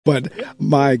But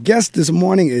my guest this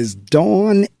morning is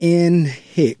Dawn N.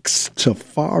 Hicks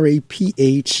Tafari,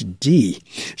 Ph.D.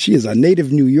 She is a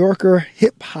native New Yorker,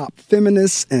 hip-hop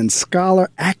feminist, and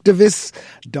scholar activist.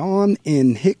 Dawn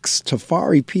N. Hicks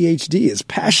Tafari, Ph.D. is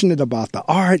passionate about the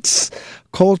arts,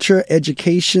 culture,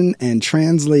 education, and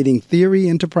translating theory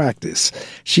into practice.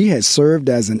 She has served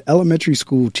as an elementary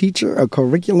school teacher, a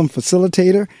curriculum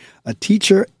facilitator, a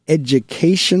teacher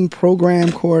education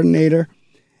program coordinator,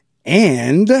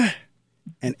 and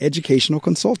an educational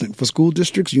consultant for school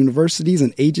districts, universities,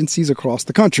 and agencies across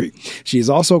the country. She is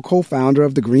also co-founder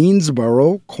of the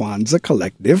Greensboro Kwanzaa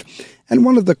Collective and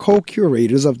one of the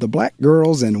co-curators of the Black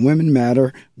Girls and Women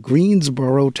Matter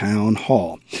Greensboro Town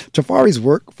Hall. Tafari's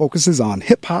work focuses on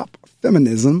hip-hop,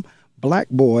 feminism, Black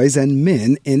boys and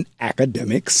men in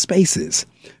academic spaces,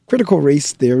 critical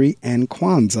race theory, and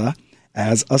Kwanzaa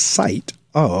as a site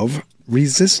of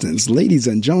resistance. Ladies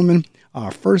and gentlemen,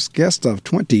 our first guest of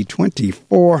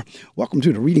 2024. Welcome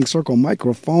to the Reading Circle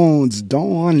microphones,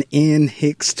 Dawn N.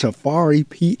 Hicks Tafari,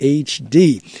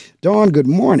 Ph.D. Dawn, good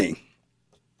morning.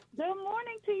 Good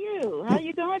morning to you. How are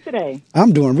you doing today?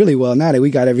 I'm doing really well now that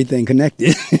we got everything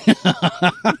connected.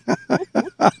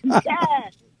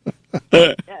 Yes.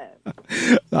 Yes.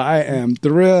 I am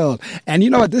thrilled. And you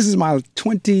know what? This is my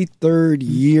 23rd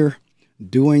year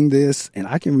doing this, and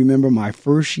I can remember my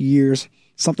first years.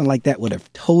 Something like that would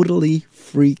have totally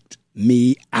freaked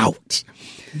me out.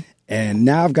 And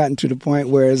now I've gotten to the point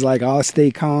where it's like I'll stay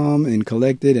calm and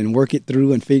collected and work it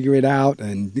through and figure it out.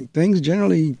 And things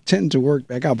generally tend to work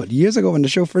back out. But years ago when the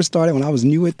show first started, when I was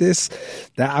new at this,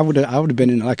 that I would have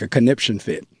been in like a conniption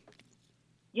fit.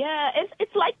 Yeah,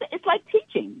 it's like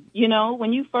teaching. You know,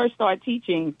 when you first start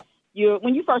teaching,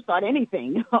 when you first start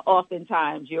anything,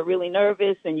 oftentimes you're really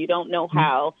nervous and you don't know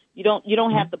how. You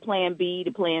don't have the plan B,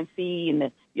 the plan C,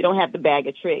 and you don't have the bag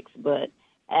of tricks. But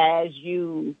as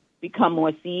you become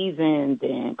more seasoned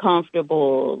and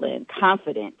comfortable and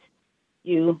confident,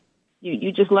 you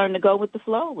just learn to go with the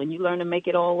flow and you learn to make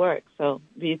it all work. So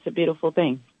it's a beautiful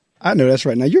thing. I know that's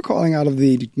right. Now you're calling out of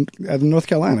North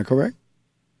Carolina, correct?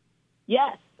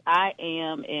 Yes. I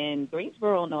am in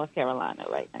Greensboro, North Carolina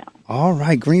right now. All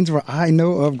right, Greensboro. I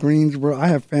know of Greensboro. I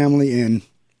have family in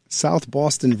South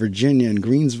Boston, Virginia, and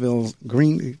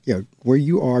where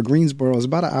you are. Greensboro is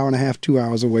about an hour and a half, 2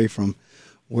 hours away from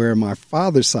where my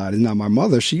father's side is. Now, my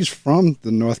mother, she's from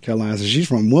the North Carolina, so she's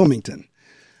from Wilmington.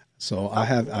 So I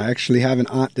actually have an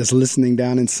aunt that's listening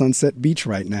down in Sunset Beach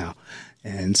right now.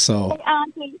 And so hey,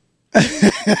 Auntie.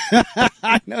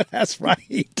 I know that's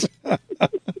right.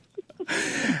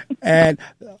 And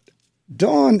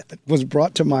Dawn was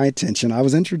brought to my attention. I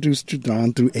was introduced to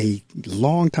Dawn through a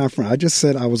long-time friend. I just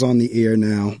said I was on the air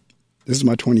now. This is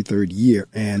my 23rd year.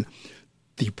 And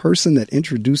the person that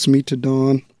introduced me to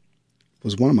Dawn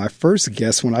was one of my first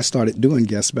guests when I started doing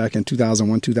guests back in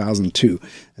 2001, 2002.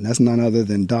 And that's none other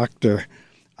than Dr.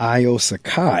 Ayo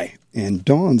Sakai. And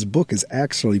Dawn's book is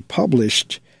actually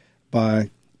published by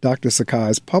Dr.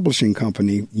 Sakai's publishing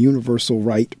company, Universal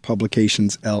Right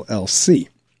Publications, LLC.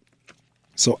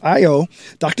 So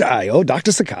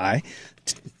Dr. Sakai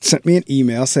sent me an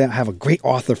email saying, I have a great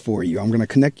author for you. I'm going to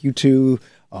connect you to,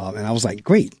 and I was like,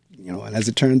 great. You know, and as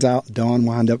it turns out, Dawn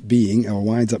winds up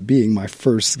being my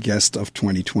first guest of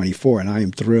 2024. And I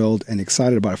am thrilled and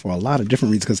excited about it for a lot of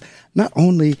different reasons, because not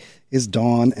only is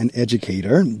Dawn an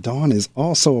educator, Dawn is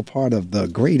also a part of the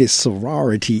greatest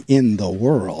sorority in the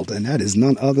world. And that is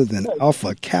none other than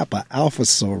Alpha Kappa Alpha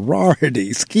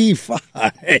Sorority, Ski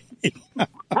Phi.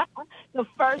 The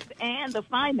first and the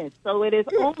finest. So it is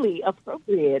only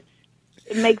appropriate.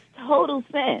 It makes total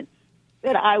sense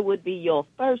that I would be your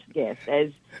first guest,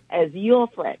 as your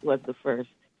frat was the first,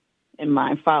 and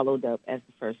mine followed up as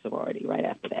the first sorority right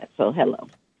after that. So hello.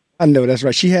 I know that's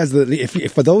right. She has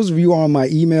if for those of you on my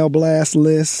email blast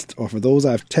list, or for those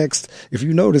I've texted, if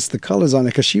you notice the colors on it,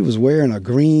 because she was wearing a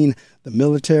green, the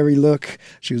military look.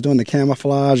 She was doing the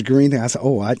camouflage green thing. I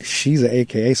said, she's an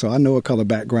AKA, so I know what color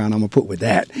background I'm going to put with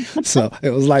that. So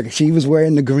it was like she was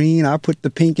wearing the green. I put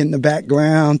the pink in the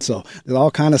background. So there's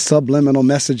all kind of subliminal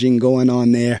messaging going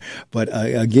on there. But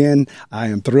again, I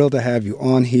am thrilled to have you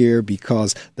on here,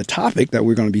 because the topic that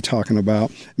we're going to be talking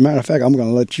about, matter of fact, I'm going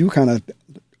to let you kind of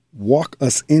walk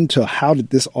us into how did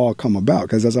this all come about?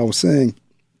 Because as I was saying,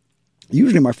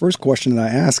 usually my first question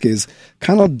that I ask is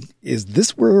is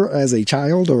this where as a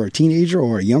child or a teenager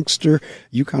or a youngster,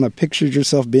 you kind of pictured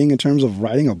yourself being in terms of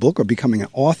writing a book or becoming an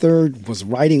author? Was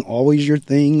writing always your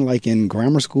thing, like in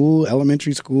grammar school,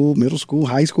 elementary school, middle school,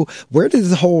 high school? Where did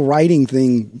the whole writing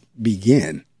thing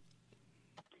begin?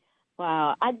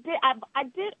 Wow. I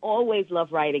did always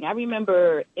love writing. I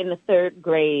remember in the third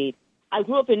grade, I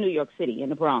grew up in New York City, in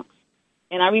the Bronx.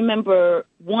 And I remember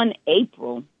one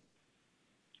April,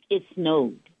 it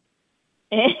snowed.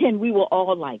 And we were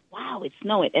all like, wow, it's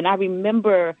snowing. And I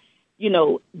remember,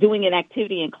 doing an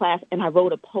activity in class, and I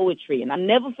wrote a poetry. And I'll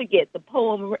never forget, the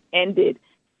poem ended,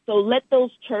 "So let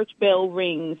those church bell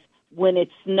rings when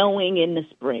it's snowing in the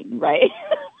spring," right?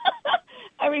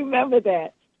 I remember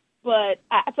that. But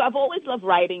so I've always loved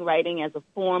writing as a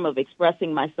form of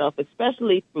expressing myself,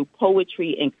 especially through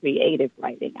poetry and creative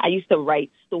writing. I used to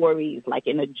write stories like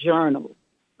in a journal,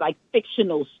 like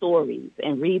fictional stories,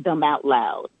 and read them out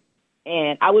loud.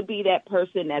 And I would be that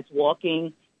person that's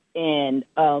walking and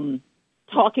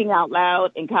talking out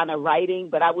loud and kind of writing,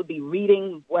 but I would be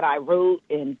reading what I wrote,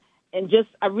 and just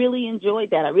I really enjoyed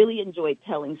that. I really enjoyed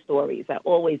telling stories. I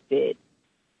always did.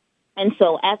 And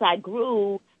so as I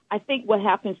grew, I think what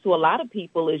happens to a lot of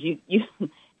people is you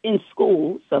in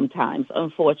school sometimes,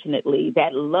 unfortunately,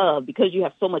 that love, because you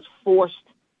have so much forced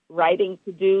writing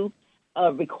to do,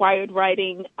 required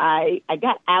writing, I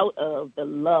got out of the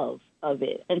love of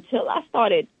it until I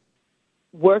started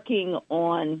working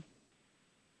on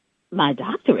my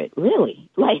doctorate, really.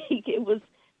 Like, it was,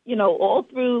 all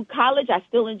through college, I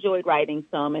still enjoyed writing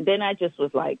some. And then I just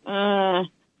was like,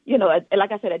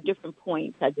 like I said, at different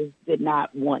points, I just did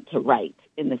not want to write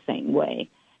in the same way.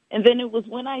 And then it was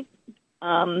when I'm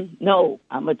going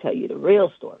to tell you the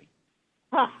real story.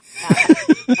 I'm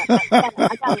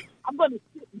going to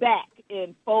sit back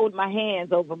and fold my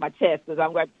hands over my chest, because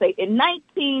I'm going to say, in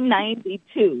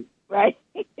 1992, right?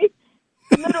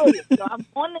 Literally, so I'm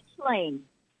on the train.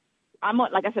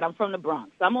 Like I said, I'm from the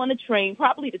Bronx. So I'm on the train,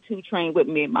 probably the 2 train with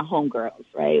me and my homegirls,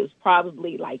 right? It was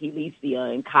probably like Alicia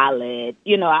and Khaled.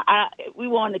 We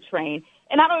were on the train.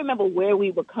 And I don't remember where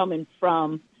we were coming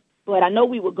from, but I know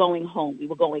we were going home. We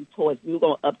were going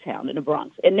uptown in the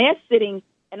Bronx. And they're sitting,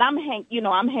 and I'm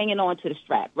hanging on to the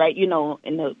strap, right? In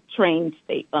the train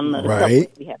state, on the subway,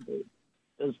 we have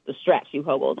the straps you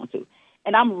hold on to.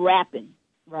 And I'm rapping,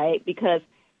 right? Because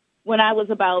when I was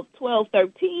about 12,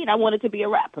 13, I wanted to be a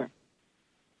rapper.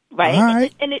 Right. All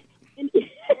right. And it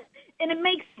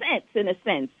makes sense in a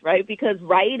sense, right? Because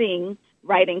writing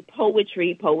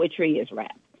poetry is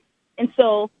rap. And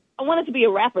so I wanted to be a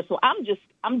rapper. So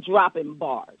I'm dropping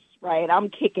bars, right? I'm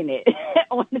kicking it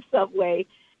on the subway.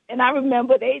 And I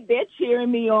remember they're cheering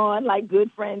me on like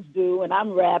good friends do. And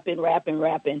I'm rapping.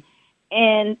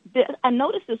 And I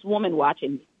noticed this woman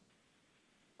watching me.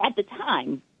 At the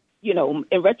time,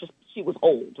 in retrospect, she was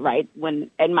old, right?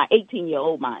 In my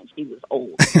 18-year-old mind, she was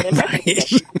old. But in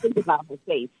retrospect, I think about her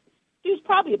face, she was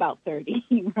probably about 30,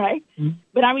 right? Mm-hmm.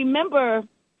 But I remember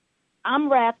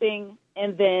I'm rapping,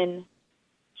 and then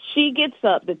she gets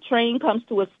up. The train comes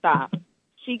to a stop.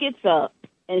 She gets up,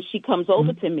 and she comes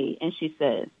over to me, and she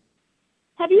says,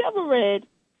 "Have you ever read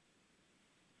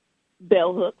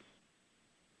Bell Hooks?"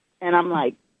 And I'm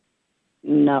like,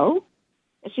 "No."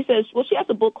 And she says, "Well, she has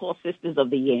a book called Sisters of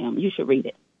the Yam. You should read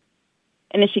it."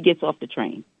 And then she gets off the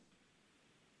train.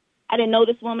 I didn't know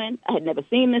this woman. I had never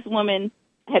seen this woman.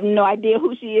 I have no idea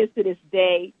who she is to this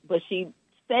day, but she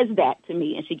says that to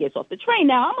me, and she gets off the train.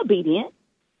 Now, I'm obedient.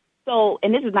 So,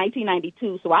 and this is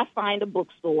 1992, so I find a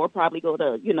bookstore, probably go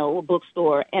to, a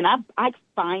bookstore, and I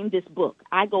find this book.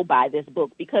 I go buy this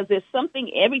book because there's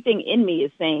everything in me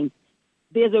is saying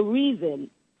there's a reason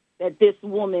that this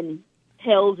woman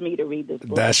tells me to read this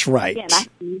book. That's right. Again, I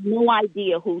have no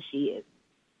idea who she is.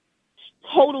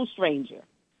 Total stranger.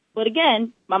 But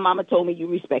again, my mama told me you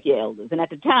respect your elders. And at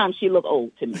the time, she looked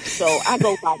old to me. So I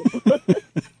go buy the book.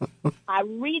 I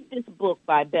read this book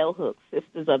by Bell Hooks,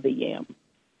 Sisters of the Yam.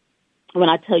 When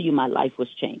I tell you my life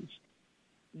was changed.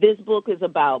 This book is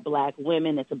about Black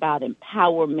women. It's about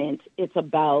empowerment. It's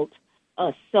about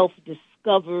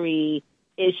self-discovery.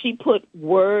 She put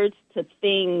words to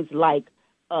things like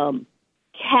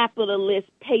capitalist,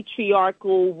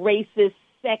 patriarchal, racist,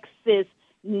 sexist,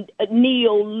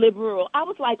 neoliberal. I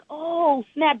was like, oh,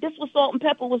 snap, this was Salt and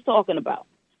Pepper was talking about,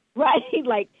 right?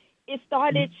 Like, it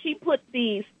started, she put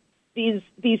these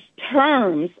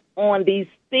terms on these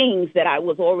things that I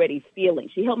was already feeling.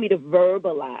 She helped me to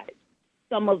verbalize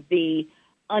some of the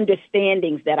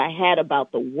understandings that I had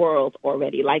about the world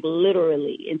already, like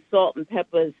literally in Salt and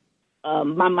Pepper's, the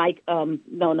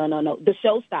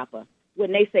showstopper,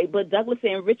 when they say, but Douglas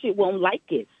and Richard won't like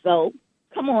it, so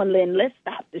come on, Lynn, let's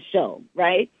stop the show,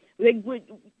 right?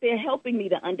 They're helping me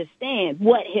to understand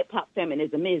what hip-hop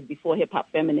feminism is before hip-hop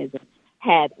feminism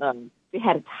had a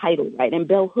title, right? And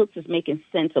Bell Hooks is making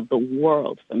sense of the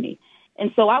world for me.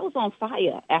 And so I was on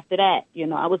fire after that.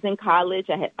 I was in college.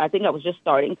 I think I was just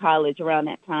starting college around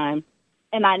that time.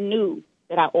 And I knew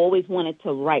that I always wanted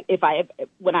to write.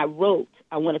 When I wrote,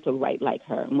 I wanted to write like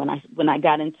her. And when I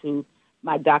got into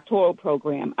my doctoral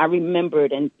program, I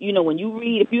remembered, and when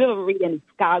if you ever read any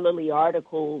scholarly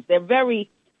articles,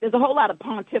 there's a whole lot of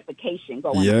pontification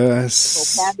going on.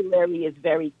 Yes. The vocabulary is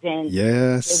very dense.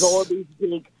 Yes. There's all these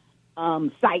big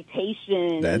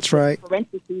citations. That's right.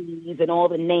 Parentheses and all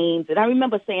the names. And I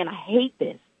remember saying, I hate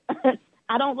this.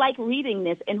 I don't like reading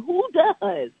this. And who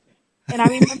does? And I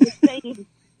remember saying,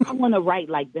 I want to write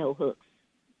like Bell Hooks.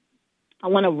 I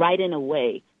want to write in a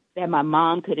way that my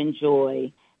mom could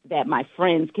enjoy, that my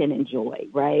friends can enjoy,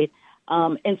 right?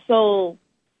 And so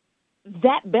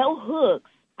that Bell Hooks,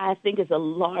 I think, is a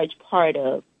large part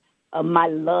of my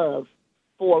love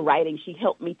for writing. She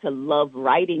helped me to love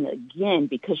writing again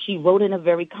because she wrote in a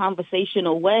very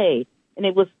conversational way. And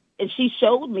she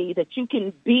showed me that you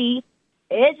can be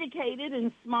educated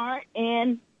and smart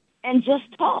and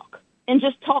just talk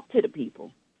to the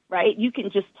people, right? You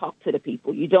can just talk to the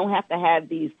people. You don't have to have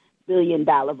these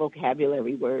billion-dollar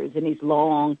vocabulary words and these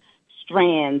long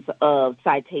strands of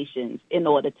citations in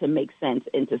order to make sense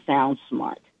and to sound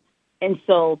smart. And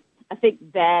so I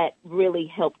think that really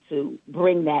helped to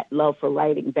bring that love for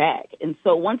writing back. And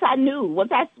so once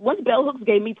Bell Hooks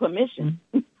gave me permission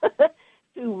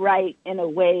to write in a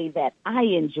way that I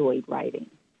enjoyed writing,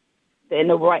 in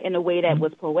a way that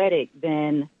was poetic,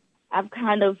 then I've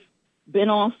kind of been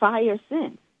on fire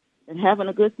since and having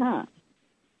a good time.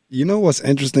 You know what's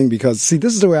interesting? Because, see,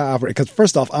 this is the way I operate. Because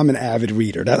first off, I'm an avid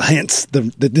reader. That hence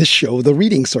this show, The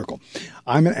Reading Circle.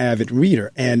 I'm an avid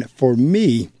reader. And for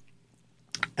me,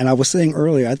 and I was saying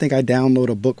earlier, I think I download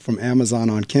a book from Amazon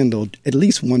on Kindle, at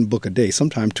least one book a day,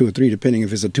 sometimes 2 or 3, depending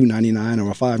if it's a $2.99 or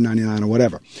a $5.99 or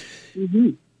whatever.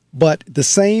 Mm-hmm. But the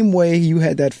same way you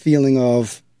had that feeling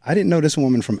of, I didn't know this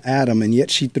woman from Adam, and yet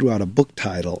she threw out a book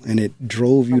title, and it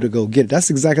drove you to go get it.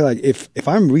 That's exactly like if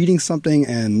I'm reading something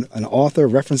and an author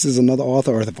references another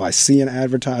author, or if I see an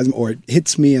advertisement, or it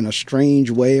hits me in a strange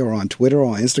way, or on Twitter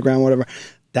or on Instagram, or whatever,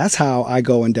 that's how I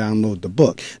go and download the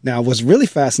book. Now, what's really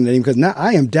fascinating, because now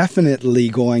I am definitely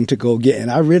going to go get, and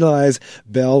I realize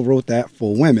Belle wrote that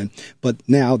for women, but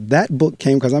now that book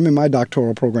came, because I'm in my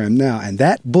doctoral program now, and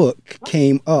that book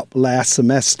came up last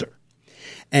semester.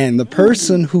 And the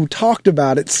person who talked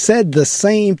about it said the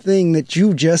same thing that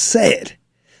you just said,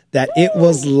 that it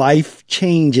was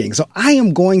life-changing. So I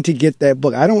am going to get that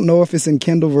book. I don't know if it's in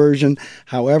Kindle version.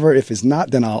 However, if it's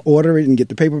not, then I'll order it and get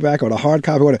the paperback or the hard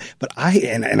copy or whatever. But I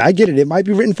get it. It might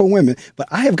be written for women, but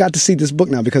I have got to see this book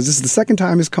now because this is the second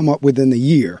time it's come up within the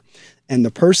year. And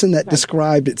the person that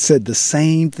described it said the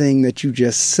same thing that you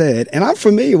just said. And I'm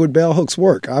familiar with Bell Hooks'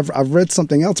 work. I've read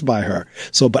something else by her.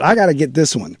 So, but I got to get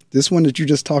this one. This one that you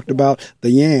just talked about, the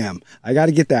Yam. I got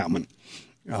to get that one.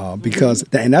 Because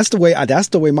that's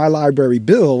the way my library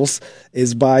bills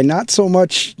is by not so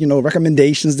much,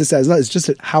 recommendations, it's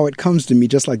just how it comes to me,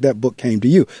 just like that book came to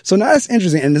you. So now that's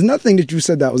interesting. And there's nothing that you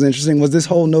said that was interesting was this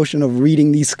whole notion of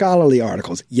reading these scholarly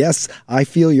articles. Yes, I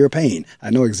feel your pain.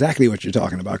 I know exactly what you're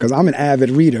talking about because I'm an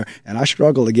avid reader and I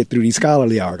struggle to get through these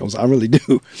scholarly articles. I really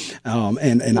do.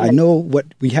 And I know what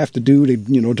we have to do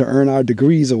to earn our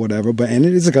degrees or whatever. And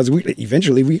it is because you're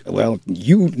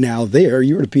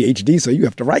the Ph.D., so you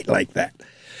have to write like that.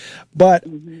 But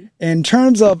in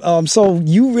terms of, so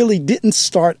you really didn't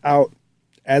start out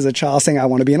as a child saying, I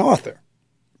want to be an author.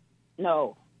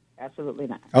 No, absolutely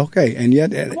not. Okay. And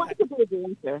yet. I wanted to be a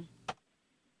dancer.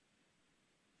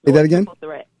 Say that again?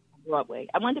 Broadway.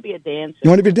 I wanted to be a dancer. You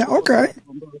want to be a dancer? Okay.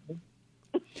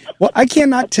 Well, I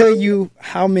cannot tell you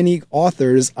how many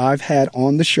authors I've had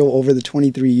on the show over the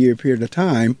 23-year period of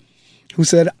time who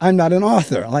said, I'm not an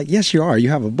author. I'm like, yes, you are. You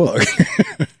have a book.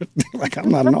 Like, I'm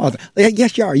not an author. Like,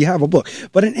 yes, you are. You have a book.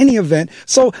 But in any event,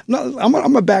 so I'm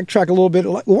going to backtrack a little bit.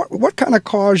 What kind of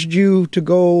caused you to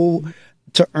go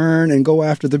to earn and go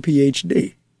after the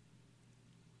Ph.D.?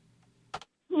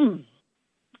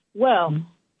 Well,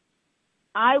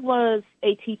 I was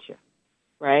a teacher,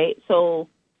 right? So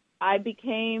I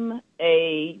became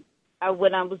when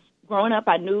I was growing up,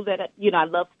 I knew that, I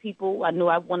loved people. I knew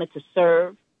I wanted to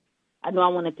serve. I knew I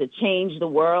wanted to change the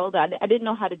world. I didn't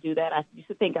know how to do that. I used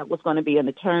to think I was going to be an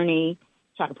attorney,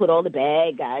 try to put all the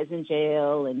bad guys in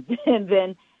jail. And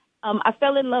then I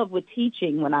fell in love with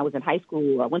teaching when I was in high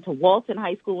school. I went to Walton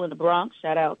High School in the Bronx.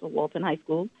 Shout out to Walton High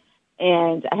School.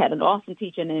 And I had an awesome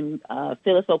teacher named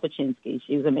Phyllis Opachinsky.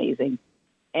 She was amazing.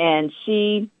 And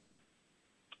she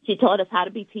taught us how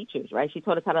to be teachers, right? She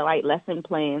taught us how to write lesson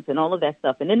plans and all of that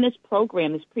stuff. And in this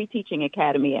program, this pre-teaching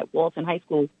academy at Walton High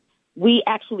School, we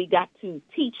actually got to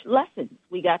teach lessons.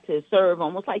 We got to serve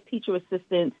almost like teacher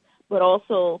assistants, but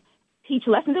also teach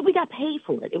lessons, and we got paid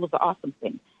for it. It was an awesome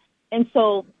thing. And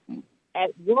so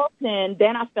at Walton,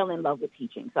 then I fell in love with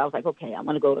teaching. So I was like, okay, I'm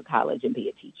going to go to college and be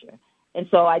a teacher. And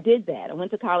so I did that. I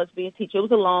went to college to be a teacher. It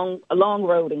was a long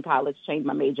road in college. Changed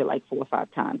my major like 4 or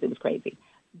 5 times. It was crazy.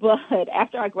 But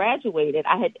after I graduated,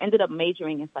 I had ended up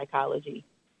majoring in psychology.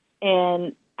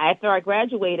 And after I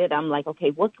graduated, I'm like, okay,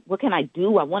 what can I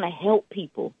do? I want to help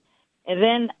people. And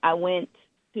then I went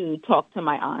to talk to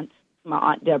my aunt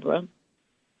Deborah,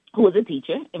 who was a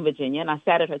teacher in Virginia. And I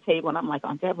sat at her table, and I'm like,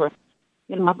 Aunt Deborah,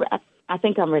 you know, I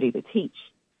think I'm ready to teach.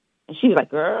 And she was like,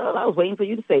 girl, I was waiting for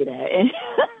you to say that. And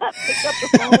I picked up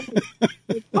the phone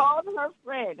and called her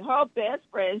friend, her best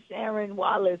friend, Sharon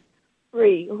Wallace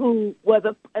Free, who was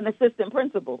an assistant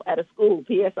principal at a school,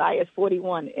 PSIS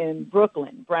 41 in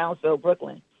Brooklyn, Brownsville,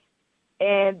 Brooklyn.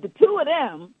 And the two of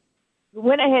them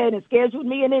went ahead and scheduled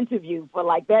me an interview for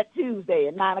like that Tuesday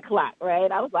at 9 o'clock,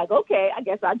 right? I was like, okay, I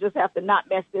guess I just have to not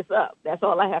mess this up. That's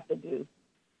all I have to do.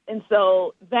 And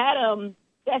so that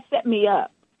set me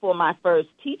up for my first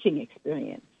teaching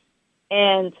experience.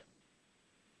 And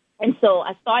so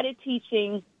I started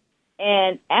teaching,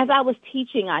 and as I was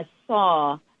teaching, I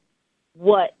saw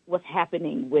what was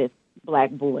happening with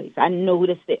Black boys. I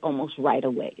noticed it almost right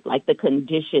away, like the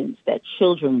conditions that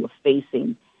children were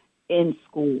facing in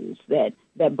schools, that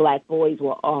Black boys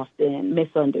were often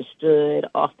misunderstood,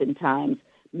 oftentimes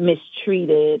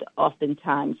mistreated,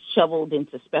 oftentimes shoveled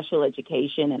into special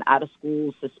education and out of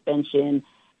school suspension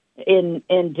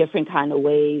in different kind of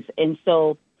ways. And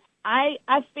so I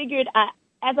figured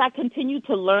as I continued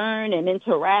to learn and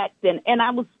interact, and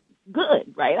I was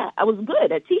good, right? I was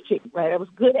good at teaching, right? I was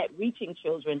good at reaching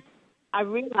children. I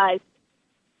realized,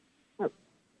 can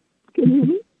you hear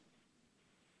me?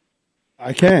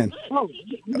 I can. Oh,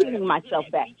 I'm getting myself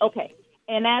back. Okay.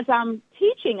 And as I'm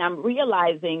teaching, I'm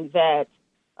realizing that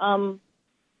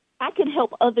I can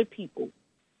help other people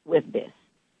with this.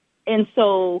 And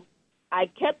so I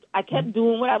kept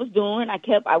doing what I was doing.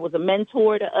 I was a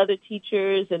mentor to other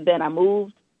teachers, and then I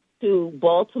moved to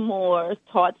Baltimore,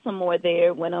 taught some more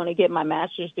there, went on to get my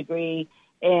master's degree,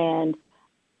 and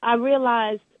I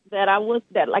realized that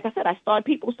like I said,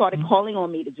 people started calling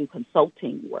on me to do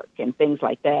consulting work and things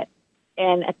like that.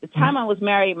 And at the time I was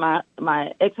married, my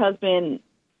ex-husband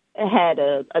had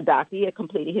a doctor. He had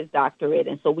completed his doctorate,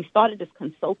 and so we started this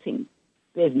consulting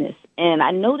business. And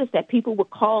I noticed that people would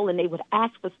call and they would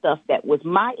ask for stuff that was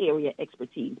my area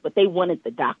expertise, but they wanted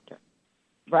the doctor,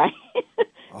 right?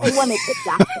 They wanted the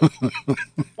doctor.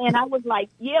 And I was like,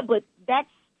 yeah, but that's,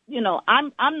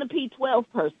 I'm the P12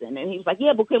 person. And he was like,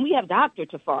 yeah, but can we have Dr.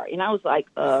 Tafari? And I was like,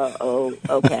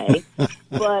 okay.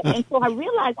 And so I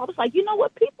realized, I was like, you know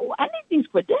what, I need these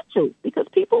credentials because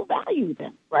people value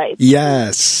them, right?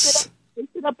 Yes. They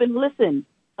sit up and listen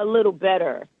a little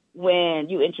better when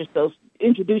you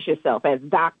introduce yourself as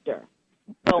doctor.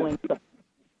 And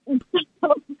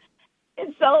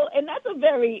that's a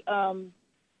very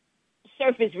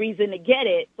surface reason to get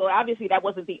it. So obviously that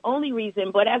wasn't the only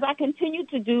reason. But as I continued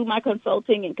to do my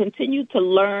consulting and continued to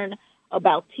learn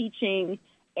about teaching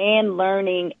and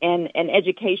learning and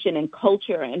education and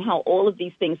culture and how all of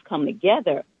these things come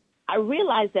together, I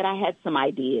realized that I had some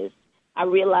ideas. I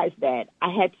realized that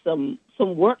I had some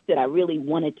work that I really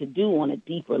wanted to do on a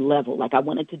deeper level. Like I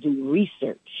wanted to do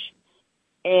research.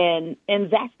 And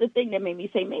that's the thing that made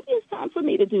me say, maybe it's time for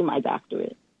me to do my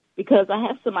doctorate, because I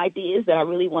have some ideas that I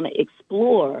really want to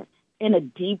explore in a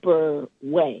deeper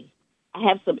way. I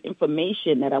have some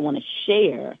information that I want to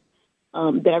share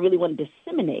that I really want to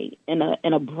disseminate in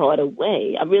a broader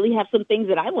way. I really have some things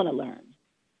that I want to learn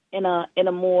in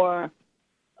a more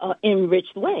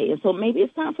enriched way. And so maybe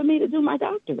it's time for me to do my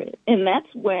doctorate. And that's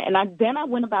where, then I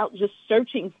went about just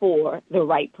searching for the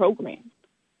right program,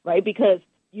 right? Because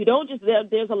you don't just,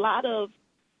 there's a lot of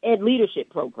ed leadership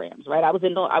programs, right? I was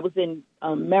in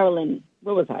Maryland.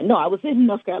 Where was I? No, I was in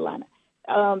North Carolina.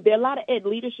 There are a lot of ed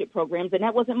leadership programs, and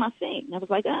that wasn't my thing. I was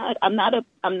like, I'm not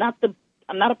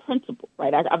a principal,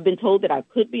 right? I've been told that I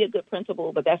could be a good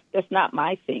principal, but that's not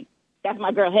my thing. That's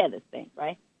my girl Heather's thing,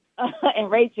 right? And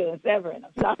Rachel and Severin.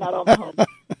 I'm shouting out all my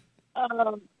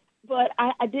homies. But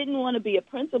I didn't want to be a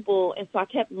principal, and so I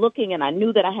kept looking, and I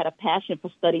knew that I had a passion for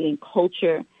studying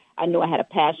culture. I knew I had a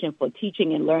passion for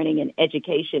teaching and learning and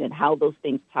education and how those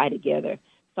things tie together.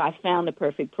 So I found the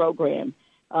perfect program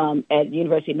at the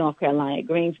University of North Carolina at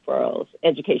Greensboro's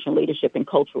Education, Leadership, and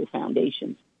Cultural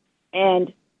Foundations.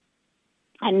 And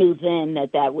I knew then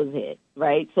that was it,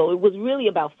 right? So it was really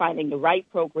about finding the right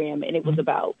program, and it was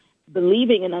about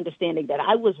believing and understanding that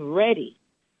I was ready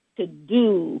to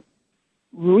do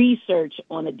research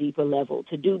on a deeper level,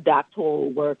 to do doctoral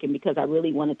work, and because I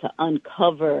really wanted to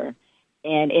uncover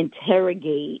and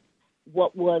interrogate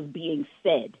what was being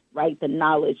said, right? The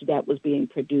knowledge that was being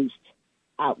produced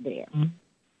out there.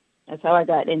 That's how I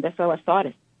got in. That's how I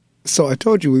started. So I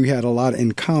told you we had a lot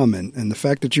in common, and the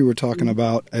fact that you were talking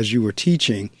about as you were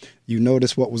teaching, you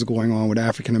noticed what was going on with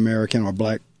African American or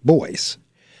black boys.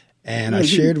 And I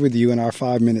shared with you in our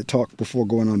 5-minute talk before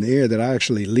going on the air that I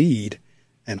actually lead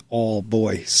an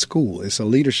all-boy school. It's a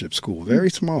leadership school, very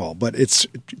small, but it's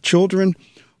children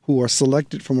who are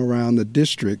selected from around the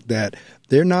district that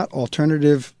they're not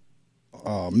alternative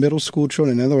middle school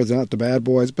children. In other words, they're not the bad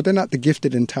boys, but they're not the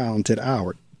gifted and talented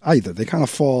either. They kind of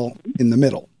fall in the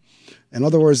middle. In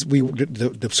other words,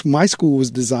 my school was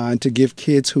designed to give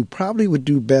kids who probably would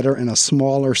do better in a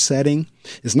smaller setting.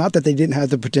 It's not that they didn't have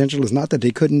the potential. It's not that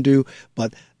they couldn't do,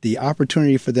 but the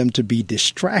opportunity for them to be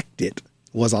distracted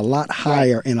was a lot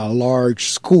higher in a large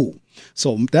school.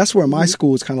 So that's where my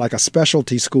school is kind of like a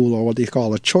specialty school, or what they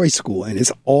call a choice school. And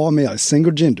it's all male, it's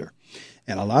single gender.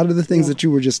 And a lot of the things that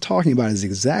you were just talking about is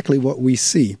exactly what we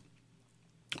see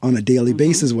on a daily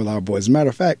basis with our boys. As a matter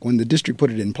of fact, when the district put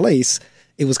it in place,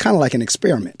 it was kind of like an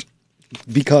experiment,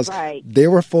 because there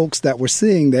were folks that were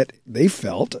seeing that they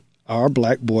felt our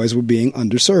black boys were being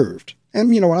underserved.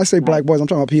 And, you know, when I say black boys, I'm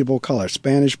talking about people of color,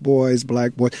 Spanish boys,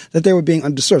 black boys, that they were being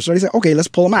underserved. So they said, okay, let's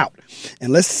pull them out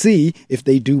and let's see if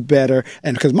they do better.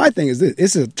 And because my thing is this,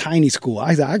 it's a tiny school.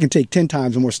 I can take 10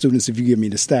 times more students if you give me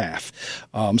the staff.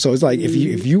 So it's like, if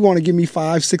you want to give me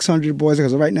 500-600 boys,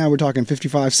 because right now we're talking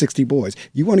 55-60 boys.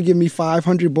 You want to give me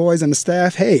 500 boys and the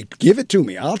staff? Hey, give it to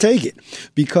me. I'll take it,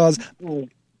 because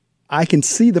I can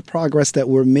see the progress that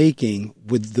we're making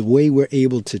with the way we're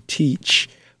able to teach,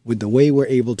 with the way we're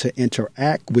able to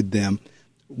interact with them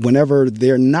whenever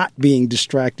they're not being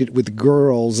distracted with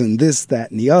girls and this,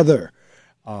 that, and the other.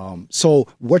 So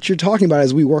what you're talking about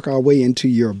as we work our way into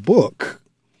your book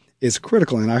is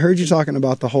critical. And I heard you talking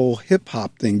about the whole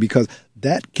hip-hop thing, because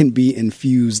that can be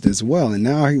infused as well. And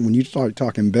now when you start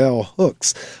talking bell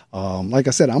hooks, like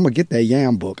I said, I'm going to get that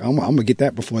Yam book. I'm going to get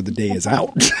that before the day is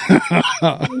out.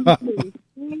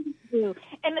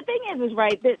 And the thing is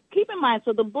right, that keep in mind,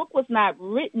 so the book was not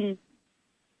written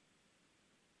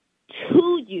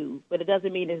to you, but it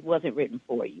doesn't mean it wasn't written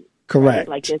for you. Correct.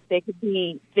 Right? Like there could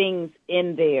be things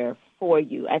in there for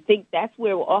you. I think that's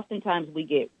where oftentimes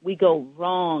we go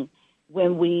wrong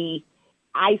when we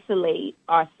isolate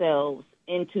ourselves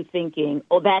into thinking,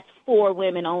 oh, that's for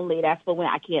women only, that's for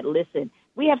women, I can't listen.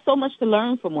 We have so much to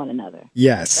learn from one another.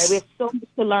 Yes. Right? We have so much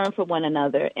to learn from one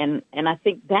another. And I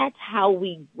think that's how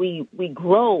we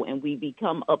grow and we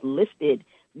become uplifted,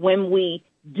 when we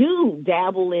do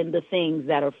dabble in the things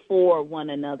that are for one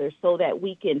another, so that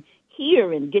we can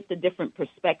hear and get the different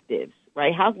perspectives,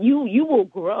 right? How you will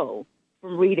grow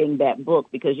from reading that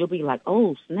book, because you'll be like,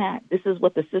 oh, snap, this is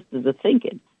what the sisters are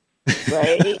thinking.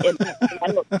 Right? And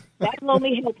that'll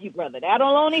only help you, brother.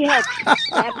 That'll only help you.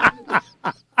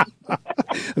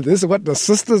 This is what the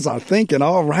sisters are thinking.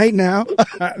 All right now.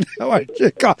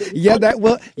 Yeah, that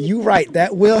will. You right.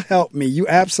 That will help me. You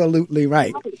absolutely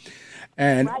right.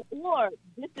 And or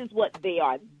this is what they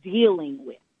are dealing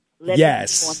with. Let me be more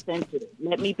sensitive.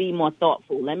 Let me be more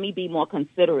thoughtful. Let me be more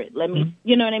considerate. Let me,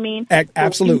 you know what I mean?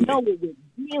 Absolutely. So you know what we're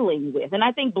dealing with. And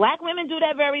I think black women do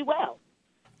that very well.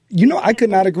 You know, I could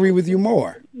not agree with you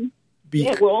more.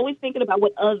 Yeah, we're always thinking about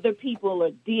what other people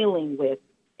are dealing with,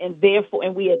 and therefore,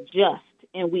 and we adjust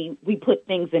and we put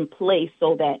things in place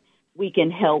so that we can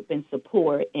help and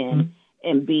support and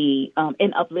be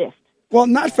and uplift. Well,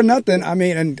 not for nothing. I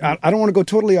mean, and I don't want to go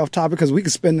totally off topic, because we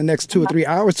could spend the next 2 or 3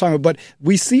 hours talking, but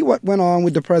we see what went on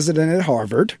with the president at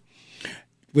Harvard,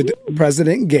 with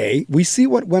President Gay. We see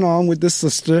what went on with the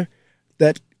sister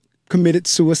that committed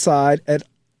suicide at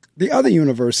the other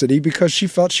university because she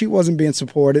felt she wasn't being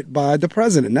supported by the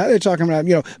president. Now they're talking about,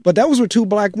 you know, but that was with 2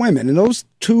 black women, and those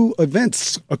 2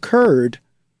 events occurred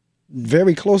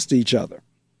very close to each other.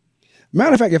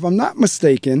 Matter of fact, if I'm not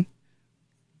mistaken,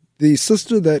 the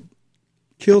sister that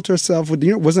killed herself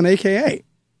was an AKA.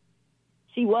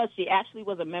 She was. She actually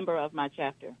was a member of my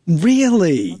chapter.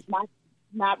 Really?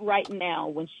 Not right now.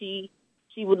 When she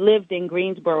lived in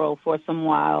Greensboro for some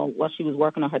while she was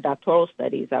working on her doctoral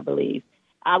studies, I believe.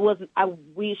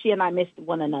 She and I missed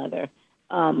one another.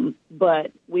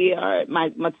 But we are,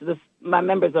 my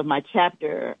members of my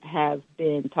chapter have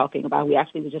been talking about, we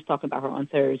actually were just talking about her on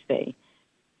Thursday,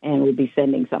 and we'll be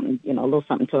sending something, a little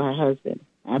something to her husband.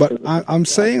 Absolutely. But I'm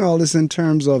saying all this in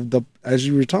terms of as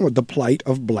you were talking about, the plight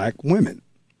of black women.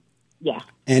 Yeah.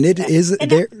 And it is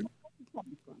there.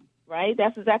 Right?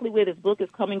 That's exactly where this book is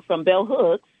coming from. Bell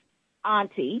Hooks,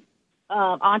 Auntie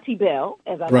Bell,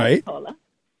 as I like to call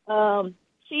her.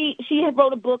 She had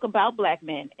wrote a book about black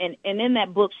men, and in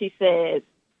that book she says,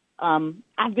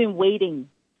 I've been waiting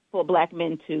for black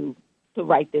men to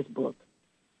write this book.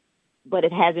 but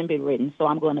it hasn't been written, so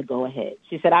I'm going to go ahead.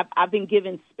 She said, I've been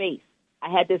given space. I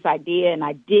had this idea, and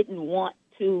I didn't want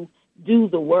to do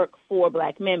the work for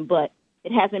Black men, but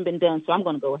it hasn't been done, so I'm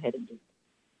going to go ahead and do it.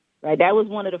 Right? That was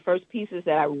one of the first pieces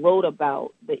that I wrote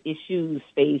about the issues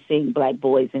facing Black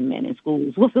boys and men in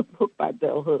schools, was a book by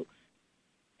Bell Hooks.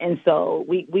 And so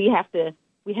we have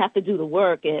to do the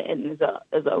work. And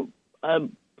there's a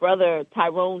brother,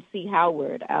 Tyrone C.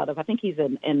 Howard, out of, I think he's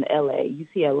in L.A.,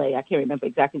 UCLA. I can't remember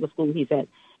exactly what school he's at.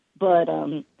 But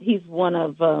he's one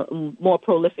of more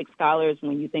prolific scholars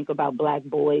when you think about Black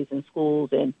boys in schools.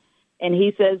 And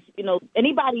he says,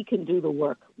 anybody can do the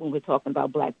work when we're talking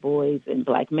about Black boys and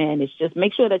Black men. It's just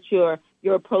make sure that your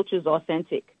approach is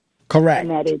authentic. Correct.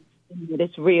 And that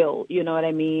it's real, you know what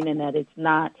I mean? And that it's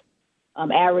not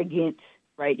arrogant,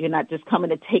 right? You're not just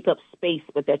coming to take up space,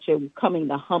 but that you're coming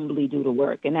to humbly do the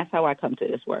work. And that's how I come to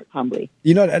this work, humbly.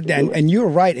 And you're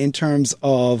right in terms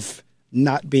of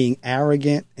not being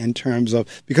arrogant, in terms of,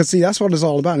 because see, that's what it's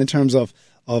all about in terms of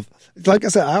like I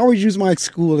said, I always use my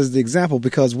school as the example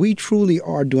because we truly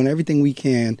are doing everything we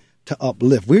can to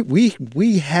uplift. We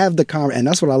have the and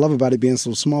that's what I love about it being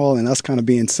so small and us kind of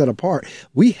being set apart.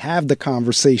 We have the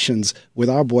conversations with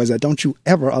our boys that don't you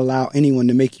ever allow anyone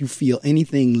to make you feel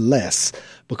anything less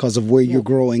because of where you're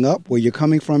growing up, where you're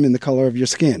coming from, and the color of your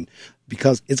skin,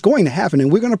 because it's going to happen and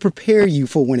we're going to prepare you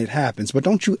for when it happens. But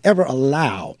don't you ever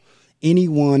allow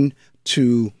anyone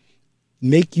to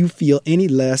make you feel any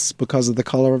less because of the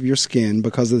color of your skin,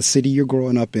 because of the city you're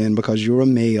growing up in, because you're a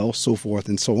male, so forth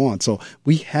and so on. So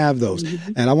we have those.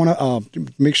 Mm-hmm. And I want to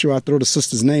make sure I throw the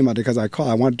sister's name out there because I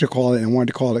wanted to call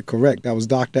it correct. That was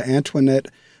Dr. Antoinette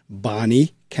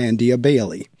Bonnie Candia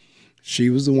Bailey.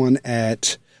 She was the one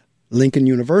at Lincoln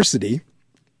University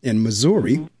in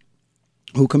Missouri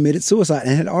who committed suicide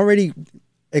and had already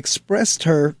expressed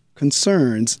her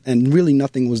concerns, and really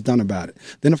nothing was done about it.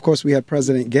 Then, of course, we had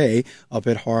President Gay up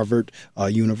at Harvard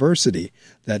University,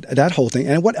 that whole thing.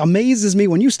 And what amazes me,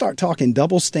 when you start talking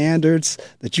double standards,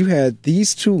 that you had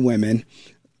these two women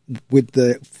with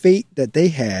the fate that they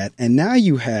had, and now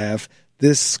you have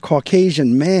this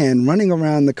Caucasian man running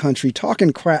around the country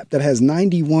talking crap that has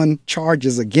 91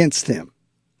 charges against him.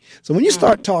 So when you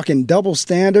start talking double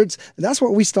standards, that's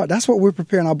what we're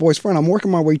preparing our boys for. And I'm working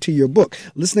my way to your book.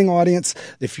 Listening audience,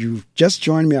 if you just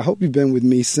joined me, I hope you've been with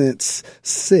me since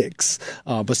 6.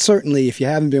 But certainly if you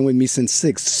haven't been with me since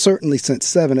 6, certainly since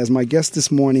 7, as my guest this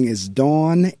morning is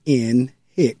Dawn N.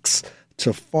 Hicks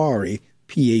Tafari,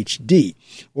 Ph.D.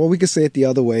 Or we could say it the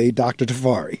other way, Dr.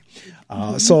 Tafari.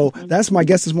 So that's my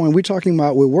guest this morning.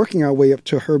 We're working our way up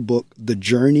to her book, The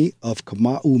Journey of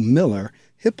Kamau Miller,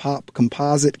 Hip-Hop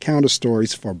Composite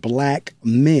Counterstories for Black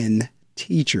Men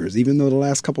Teachers. Even though the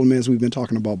last couple of minutes we've been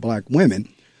talking about Black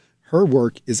women, her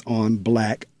work is on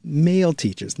Black male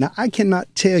teachers. Now, I cannot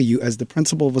tell you, as the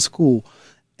principal of a school,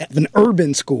 of an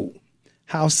urban school,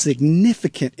 how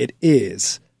significant it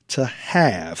is to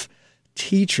have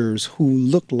teachers who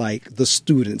look like the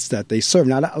students that they serve.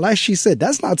 Now, like she said,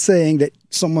 that's not saying that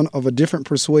someone of a different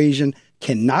persuasion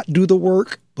cannot do the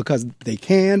work, because they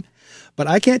can. But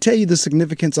I can't tell you the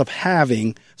significance of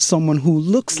having someone who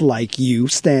looks like you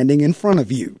standing in front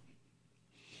of you.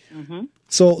 Mm-hmm.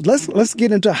 So let's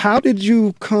get into, how did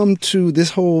you come to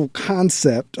this whole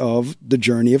concept of the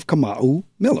journey of Kamau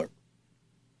Miller?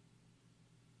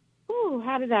 Ooh,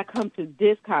 how did I come to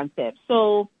this concept?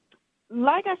 So,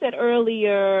 like I said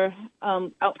earlier, I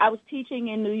was teaching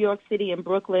in New York City and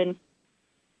Brooklyn,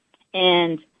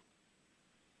 and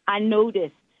I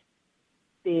noticed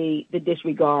the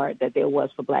disregard that there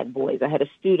was for Black boys. I had a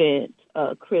student,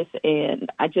 Chris, and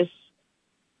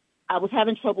I was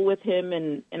having trouble with him,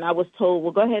 and I was told,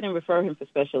 well, go ahead and refer him for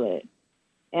special ed.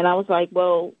 And I was like,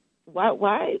 well,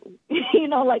 why?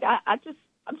 I'm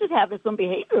just having some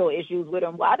behavioral issues with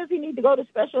him. Why does he need to go to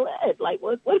special ed? Like,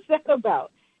 what's that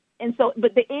about? And so,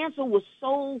 but the answer was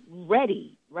so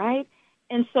ready, right?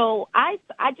 And so I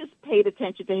just paid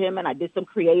attention to him, and I did some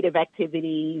creative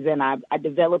activities, and I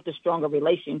developed a stronger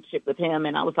relationship with him.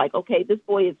 And I was like, okay, this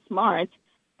boy is smart.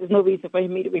 There's no reason for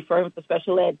me to refer him for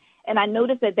special ed. And I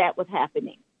noticed that was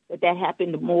happening, that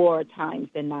happened more times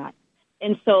than not.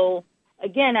 And so,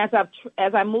 again,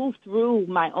 as I moved through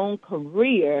my own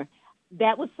career,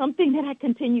 that was something that I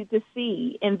continued to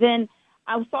see. And then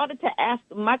I started to ask,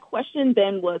 my question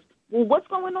then was, well, what's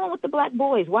going on with the Black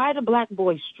boys? Why are the Black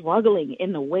boys struggling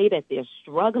in the way that they're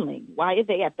struggling? Why are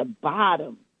they at the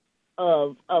bottom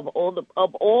of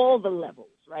all the levels,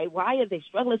 right? Why are they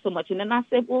struggling so much? And then I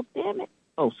said, well, damn it.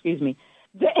 Oh, excuse me.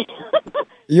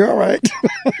 You're all right.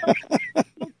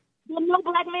 There's no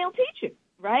Black male teacher,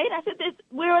 right? I said,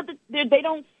 they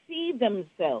don't see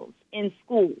themselves in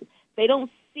school. They don't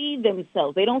see themselves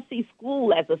themselves. They don't see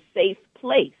school as a safe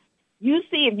place. You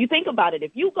see, if you think about it,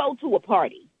 if you go to a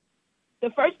party, the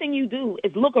first thing you do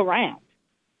is look around.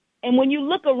 And when you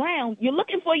look around, you're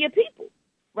looking for your people,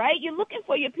 right? You're looking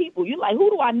for your people. You're like,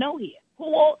 who do I know here? Who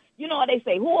all, you know what they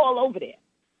say, who all over there?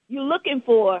 You're looking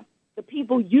for the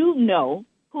people you know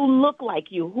who look like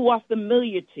you, who are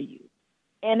familiar to you.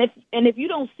 And if you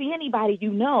don't see anybody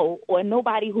you know or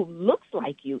nobody who looks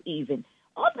like you even,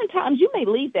 oftentimes you may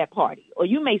leave that party or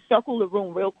you may circle the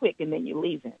room real quick and then you're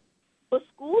leaving. But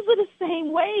schools are the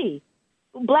same way.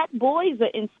 Black boys are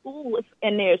in schools,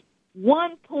 and there's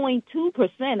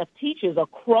 1.2% of teachers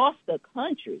across the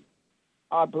country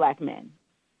are black men.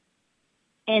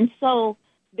 And so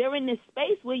they're in this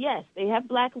space where, yes, they have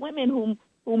black women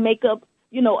who make up,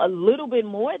 you know, a little bit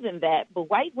more than that, but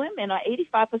white women are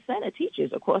 85% of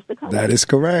teachers across the country. That is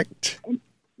correct.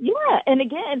 And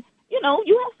again, you know,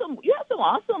 you have some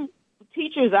awesome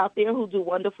teachers out there who do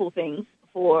wonderful things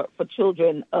for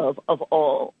children of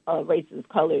all races,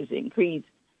 colors, and creeds.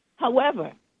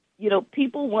 However, you know,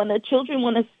 children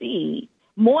want to see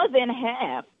more than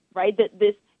half, right? That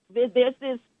there's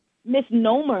this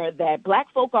misnomer that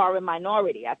black folk are a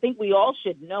minority. I think we all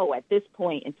should know at this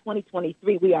point in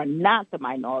 2023, we are not the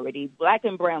minority. Black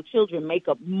and brown children make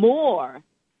up more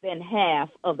than half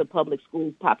of the public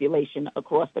school population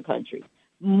across the country.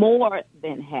 More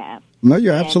than half. No,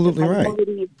 you're absolutely right.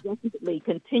 Minority is definitely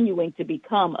continuing to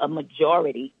become a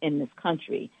majority in this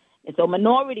country. And so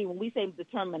minority, when we say the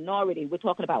term minority, we're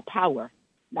talking about power,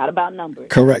 not about numbers.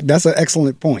 Correct. That's an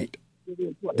excellent point.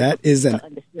 That is an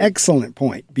excellent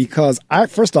point, because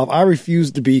first off, I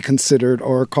refuse to be considered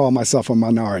or call myself a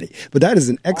minority. But that is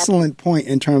an excellent point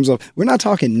in terms of, we're not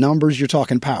talking numbers, you're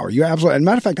talking power. You're absolutely, as a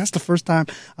matter of fact, that's the first time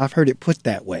I've heard it put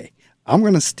that way. I'm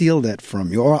going to steal that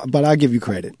from you, but I'll give you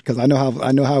credit because I know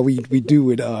how we do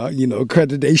with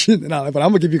accreditation and all that. But I'm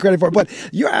going to give you credit for it. But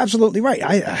you're absolutely right.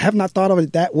 I have not thought of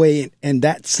it that way and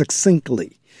that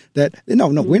succinctly. That no,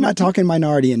 we're not talking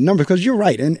minority in numbers, because you're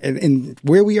right, and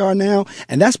where we are now,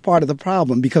 and that's part of the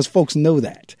problem, because folks know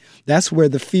that. That's where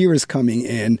the fear is coming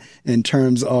in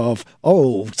terms of,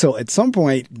 so at some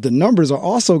point the numbers are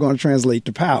also going to translate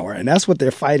to power, and that's what they're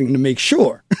fighting to make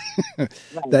sure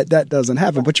that doesn't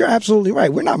happen. But you're absolutely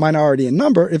right. We're not minority in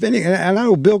number. If any, and I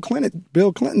know Bill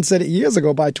Clinton said it years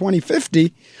ago. By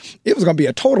 2050, it was going to be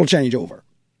a total changeover.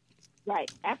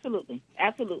 Right. Absolutely.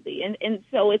 Absolutely. And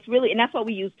so it's really, and that's why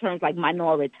we use terms like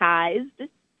minoritized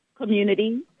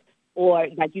communities, or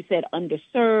like you said,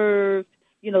 underserved.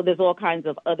 You know, there's all kinds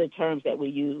of other terms that we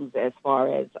use as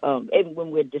far as when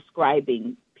we're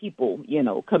describing people, you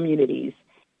know, communities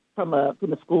from a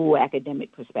school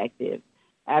academic perspective.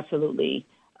 Absolutely.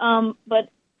 But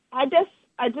I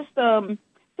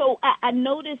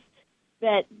noticed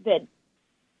that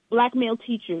black male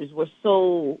teachers were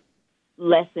so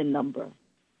less in number.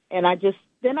 And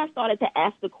then I started to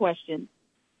ask the question,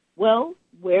 well,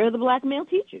 where are the black male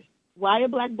teachers? Why are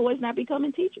black boys not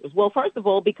becoming teachers? Well, first of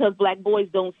all, because black boys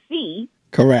don't see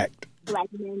correct black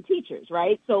men teachers,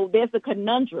 right? So there's a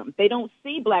conundrum. They don't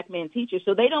see black men teachers,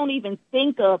 so they don't even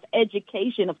think of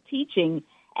education, of teaching,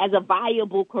 as a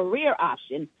viable career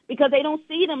option, because they don't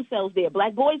see themselves there.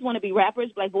 Black boys want to be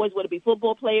rappers. Black boys want to be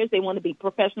football players. They want to be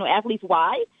professional athletes.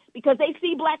 Why? Because they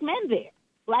see black men there.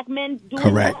 Black men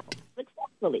doing well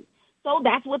successfully. So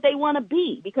that's what they want to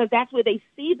be, because that's where they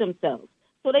see themselves.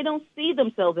 So they don't see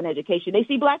themselves in education. They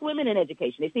see black women in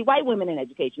education. They see white women in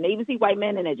education. They even see white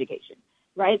men in education,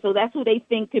 right? So that's who they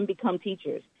think can become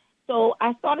teachers. So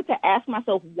I started to ask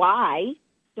myself, why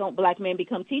don't black men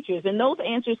become teachers? And those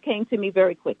answers came to me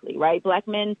very quickly, right? Black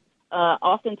men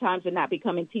oftentimes are not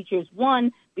becoming teachers,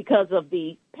 one, because of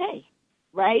the pay,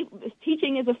 right?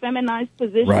 Teaching is a feminized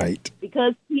position. Right.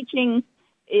 Because teaching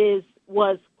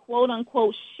was quote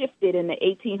unquote shifted in the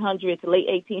 1800s, late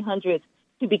 1800s,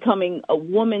 to becoming a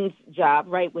woman's job,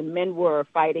 right? When men were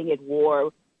fighting at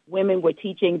war, women were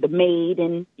teaching the maid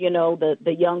and, you know,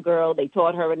 the young girl. They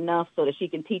taught her enough so that she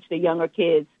can teach the younger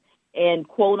kids. And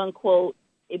quote unquote,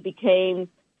 it became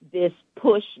this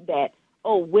push that,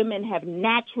 women have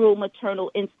natural maternal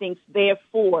instincts,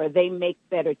 therefore they make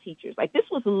better teachers. Like, this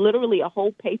was literally a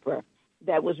whole paper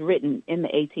that was written in the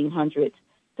 1800s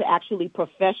to actually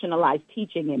professionalize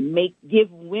teaching and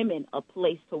give women a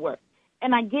place to work.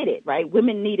 And I get it, right?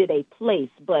 Women needed a place,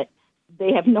 but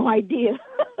they have no idea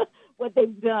what they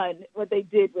did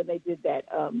when they did that.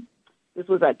 This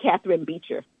was Catherine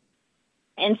Beecher.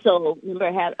 And so,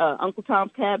 remember, Uncle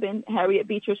Tom's Cabin, Harriet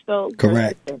Beecher Stowe?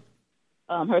 Correct.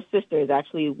 Her sister is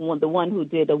actually the one who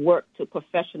did the work to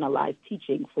professionalize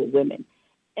teaching for women.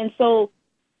 And so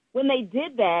when they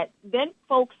did that, then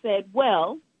folks said,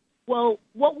 well, Well,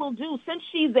 what we'll do, since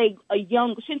she's a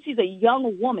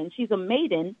young woman, she's a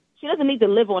maiden, she doesn't need to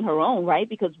live on her own, right?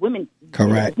 Because women,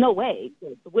 Correct. there's no way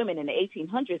the women in the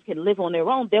 1800s can live on their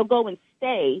own. They'll go and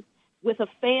stay with a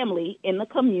family in the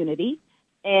community,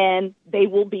 and they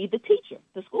will be the teacher,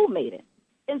 the school maiden.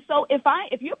 And so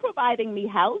if you're providing me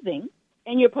housing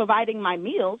and you're providing my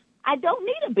meals, I don't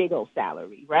need a big old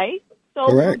salary, right?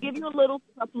 So we'll give you a little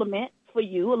supplement for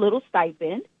you, a little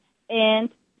stipend, and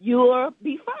you'll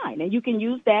be fine. And you can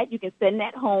use that. You can send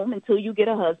that home until you get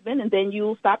a husband, and then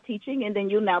you'll stop teaching, and then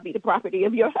you'll now be the property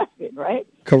of your husband, right?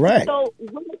 Correct. So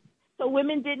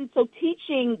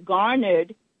teaching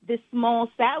garnered this small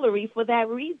salary for that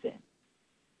reason.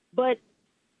 But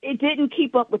it didn't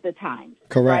keep up with the times.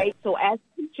 Correct. Right? So as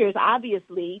teachers,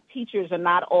 obviously, teachers are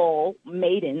not all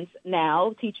maidens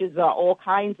now. Teachers are all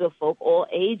kinds of folk, all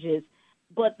ages.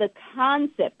 But the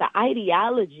concept, the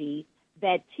ideology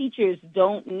that teachers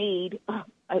don't need,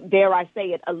 dare I say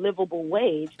it, a livable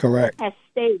wage, correct, has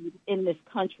stayed in this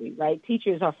country, right?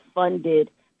 Teachers are funded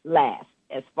last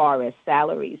as far as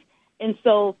salaries. And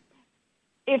so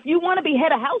if you want to be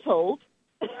head of household,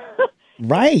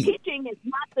 right, teaching is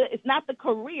not the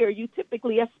career you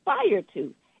typically aspire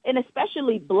to. And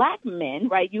especially black men,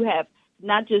 right? You have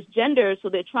not just gender, so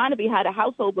they're trying to be head of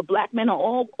household, but black men are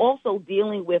also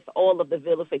dealing with all of the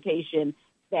vilification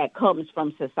that comes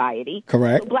from society.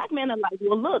 Correct. So black men are like,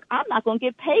 well, look, I'm not going to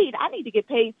get paid. I need to get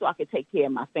paid so I can take care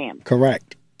of my family.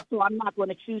 Correct. So I'm not going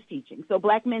to choose teaching. So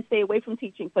black men stay away from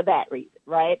teaching for that reason,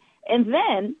 right? And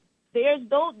then there's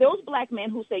those black men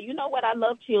who say, you know what, I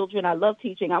love children, I love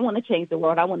teaching, I want to change the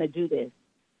world, I want to do this.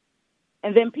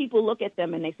 And then people look at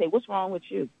them and they say, what's wrong with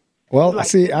you? Well,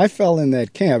 see, I fell in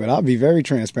that camp, and I'll be very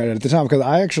transparent at the time, because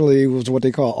I actually was what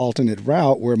they call alternate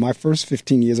route, where my first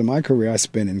 15 years of my career I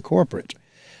spent in corporate.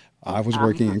 I was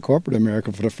working in corporate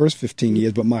America for the first 15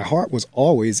 years, but my heart was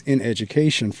always in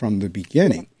education from the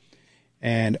beginning.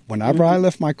 And whenever I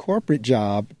left my corporate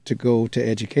job to go to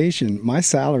education, my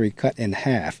salary cut in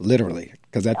half, literally.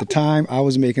 Because at the time, I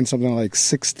was making something like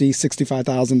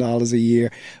 $65,000 a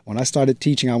year. When I started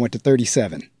teaching, I went to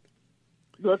 $37,000.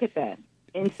 Look at that.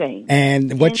 Insane.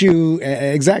 And what you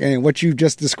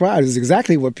just described is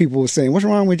exactly what people were saying. What's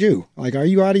wrong with you? Like, are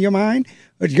you out of your mind?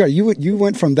 You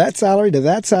went from that salary to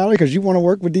that salary because you want to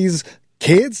work with these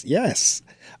kids? Yes.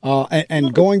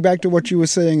 And going back to what you were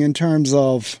saying in terms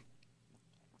of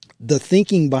the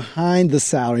thinking behind the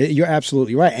salary, you're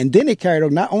absolutely right. And then it carried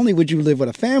on. Not only would you live with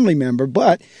a family member,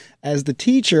 but as the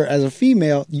teacher, as a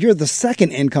female, you're the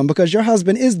second income because your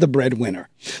husband is the breadwinner.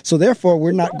 So therefore,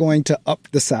 we're not going to up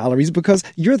the salaries because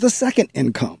you're the second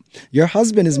income. Your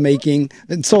husband is making,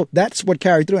 and so that's what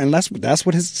carried through, and that's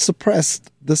what has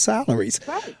suppressed the salaries.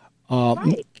 Right.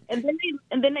 Right. And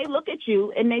then they look at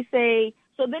you and they say,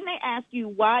 so then they ask you,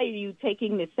 why are you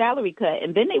taking this salary cut?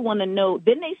 And then they want to know,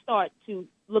 then they start to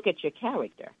look at your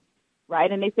character, right?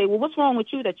 And they say, well, what's wrong with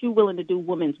you that you're willing to do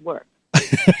women's work?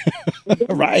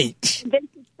 Right. Then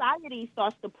society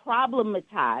starts to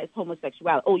problematize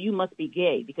homosexuality. Oh, you must be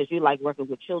gay because you like working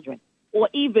with children. Or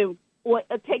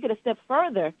take it a step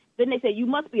further, then they say you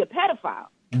must be a pedophile.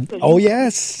 Oh,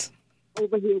 yes.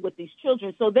 Over here with these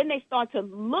children. So then they start to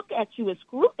look at you and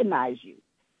scrutinize you.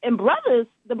 And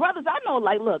the brothers I know,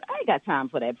 like, look, I ain't got time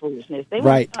for that foolishness.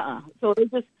 Right. So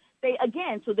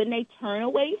so then they turn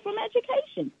away from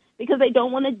education because they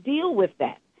don't want to deal with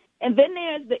that. And then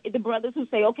there's the brothers who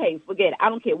say, okay, forget it. I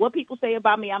don't care what people say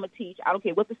about me. I'm a teach. I don't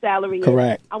care what the salary is.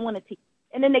 Correct. I want to teach.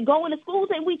 And then they go into schools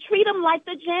and we treat them like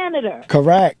the janitor.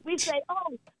 Correct. We say,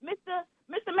 oh, Mr.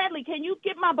 Medley, can you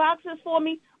get my boxes for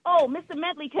me? Oh, Mr.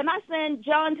 Medley, can I send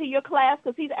John to your class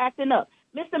because he's acting up?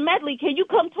 Mr. Medley, can you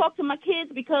come talk to my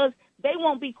kids because they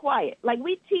won't be quiet? Like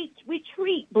we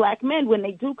treat black men when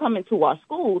they do come into our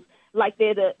schools like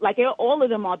all of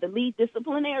them are the lead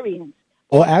disciplinarians.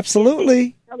 Oh,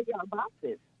 absolutely.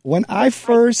 When I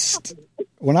first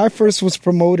was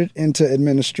promoted into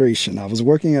administration, I was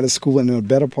working at a school in a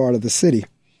better part of the city.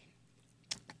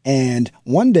 And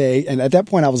one day, and at that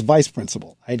point I was vice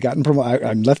principal. I had gotten promoted.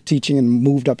 I left teaching and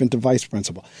moved up into vice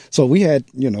principal. So we had,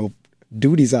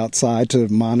 duties outside to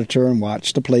monitor and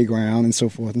watch the playground and so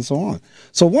forth and so on.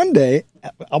 So one day,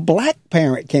 a black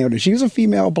parent came to her. She was a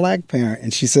female black parent,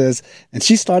 and she says, and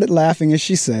she started laughing as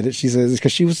she said it. She says,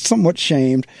 because she was somewhat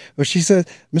shamed, but she said,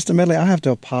 Mr. Medley, I have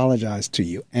to apologize to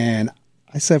you. And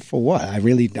I said, for what? I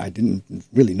didn't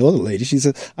really know the lady. She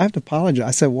said, I have to apologize.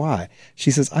 I said, why?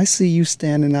 She says, I see you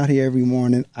standing out here every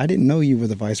morning. I didn't know you were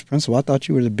the vice principal. I thought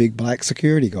you were the big black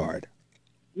security guard.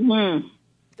 Mm-hmm.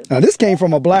 Now, this came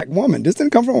from a black woman. This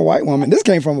didn't come from a white woman. This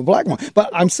came from a black woman. But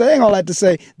I'm saying all that to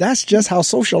say that's just how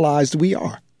socialized we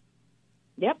are.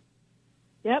 Yep.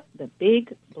 Yep, the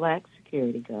big black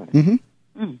security guard.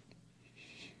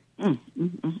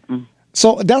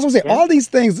 So that's what I'm saying. Yeah. All these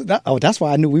things, that's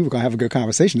why I knew we were going to have a good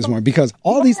conversation this morning, because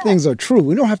all these things are true.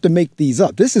 We don't have to make these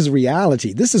up. This is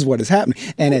reality. This is what is happening.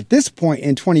 And at this point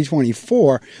in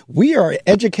 2024,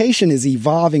 education is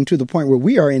evolving to the point where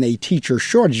we are in a teacher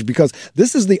shortage, because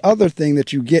this is the other thing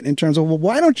that you get in terms of, well,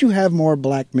 why don't you have more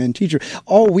black men teachers?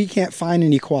 Oh, we can't find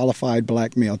any qualified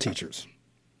black male teachers.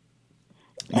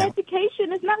 Now,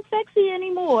 education is not sexy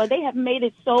anymore. They have made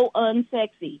it so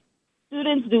unsexy.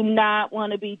 Students do not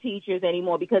want to be teachers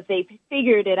anymore because they've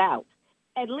figured it out.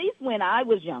 At least when I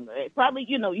was younger, probably,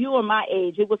 you were my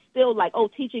age, it was still like, oh,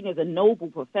 teaching is a noble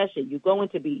profession. You're going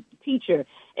to be a teacher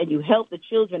and you help the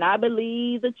children. I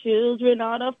believe the children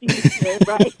are the future,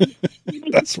 right?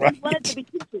 That's right. You wanted to be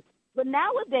teachers. But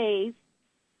nowadays,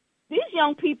 these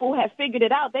young people have figured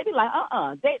it out. They be like,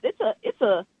 y'all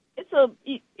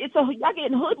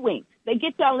getting hoodwinked. They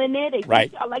get y'all in there. They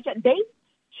right. Y'all like that.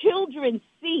 Children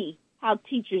see how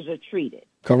teachers are treated.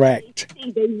 Correct. They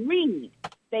see, they read,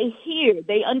 they hear,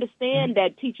 they understand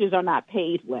that teachers are not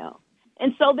paid well.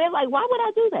 And so they're like, why would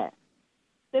I do that?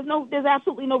 There's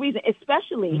absolutely no reason.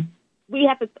 Especially, we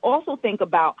have to also think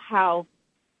about how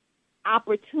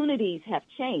opportunities have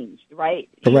changed, right?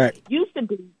 Correct. It used to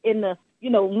be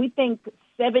when we think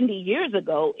 70 years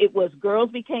ago, it was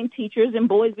girls became teachers and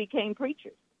boys became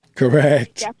preachers.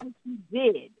 Correct. That's what you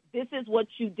did. This is what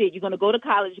you did. You're going to go to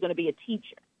college, you're going to be a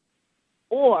teacher.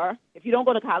 Or if you don't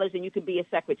go to college, then you can be a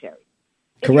secretary.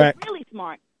 Correct. If you're really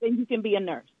smart, then you can be a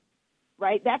nurse,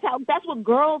 right? That's what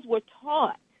girls were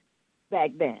taught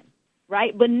back then,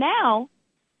 right? But now,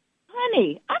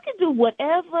 honey, I can do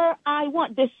whatever I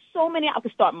want. There's so many. I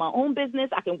can start my own business.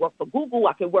 I can work for Google.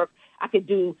 I can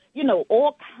do,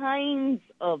 all kinds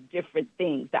of different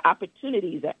things. The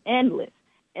opportunities are endless.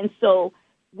 And so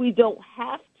we don't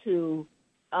have to,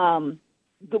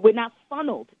 we're not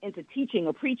funneled into teaching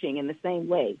or preaching in the same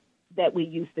way that we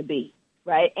used to be,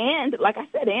 right? And like I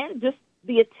said, and just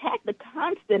the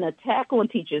constant attack on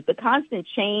teachers, the constant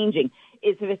changing.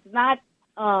 If it's not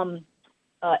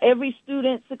every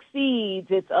student succeeds,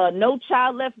 it's no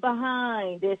child left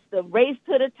behind, it's the race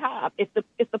to the top. If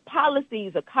the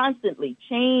policies are constantly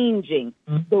changing,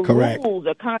 the Correct. rules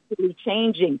are constantly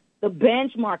changing, the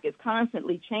benchmark is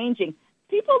constantly changing,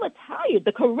 people are tired.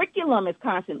 The curriculum is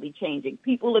constantly changing.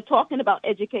 People are talking about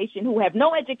education who have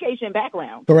no education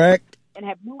background. Correct. And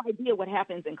have no idea what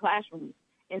happens in classrooms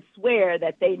and swear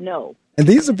that they know. And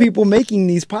these are people making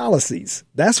these policies.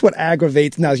 That's what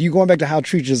aggravates. Now, you going back to how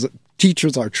teachers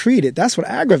are treated, that's what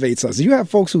aggravates us. You have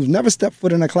folks who've never stepped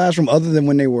foot in a classroom other than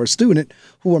when they were a student,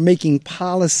 who are making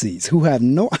policies, who have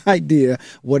no idea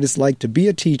what it's like to be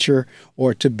a teacher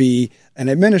or to be an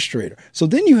administrator. So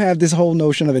then you have this whole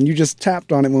notion of, and you just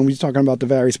tapped on it when we were talking about the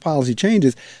various policy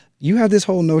changes, you have this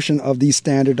whole notion of these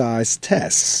standardized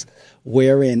tests,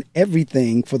 wherein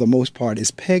everything, for the most part,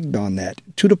 is pegged on that,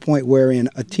 to the point wherein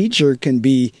a teacher can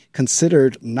be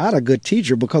considered not a good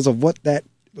teacher because of what that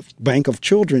bank of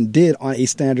children did on a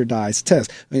standardized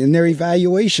test and their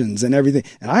evaluations and everything.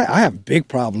 And I have big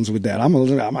problems with that. I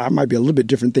might be a little bit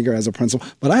different thinker as a principal,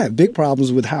 but I have big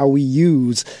problems with how we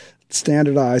use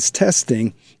standardized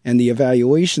testing and the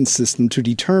evaluation system to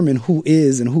determine who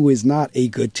is and who is not a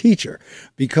good teacher.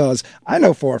 Because I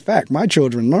know for a fact my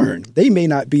children learn. They may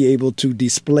not be able to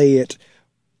display it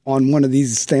on one of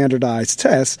these standardized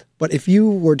tests, but if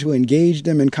you were to engage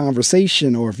them in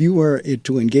conversation, or if you were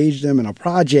to engage them in a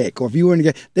project, or if you were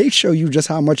to they'd show you just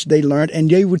how much they learned, and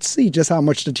they would see just how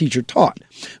much the teacher taught.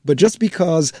 But just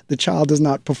because the child does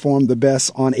not perform the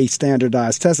best on a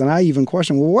standardized test, and I even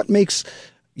question, well, what makes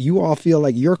you all feel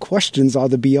like your questions are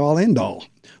the be-all, end-all?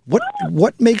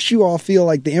 What makes you all feel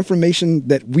like the information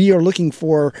that we are looking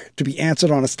for to be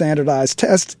answered on a standardized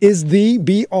test is the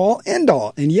be-all,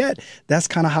 end-all? And yet, that's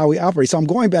kind of how we operate. So I'm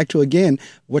going back to, again,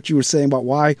 what you were saying about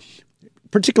why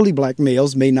particularly black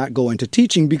males may not go into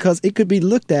teaching, because it could be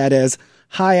looked at as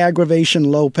high aggravation,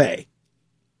 low pay.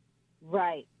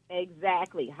 Right,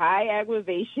 exactly. High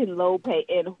aggravation, low pay.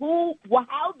 And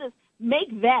how does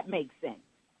that make sense?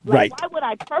 Right. Why would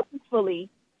I purposefully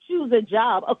choose a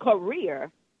job, a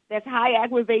career that's high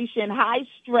aggravation, high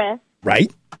stress,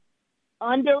 right,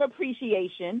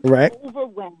 underappreciation, right,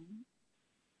 overwhelmed,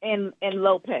 and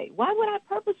low pay? Why would I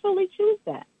purposefully choose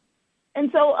that?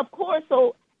 And so, of course,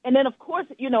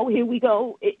 here we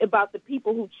go about the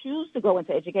people who choose to go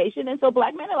into education. And so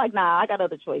black men are like, nah, I got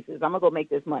other choices. I'm going to go make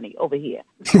this money over here.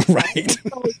 Right.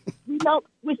 So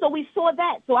we saw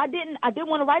that. So I didn't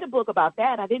want to write a book about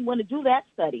that. I didn't want to do that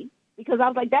study because I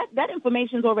was like, that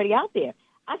information's already out there.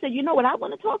 I said, you know what I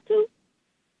want to talk to?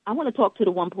 I want to talk to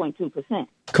the 1.2%.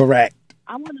 Correct.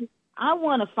 I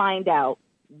want to find out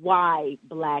why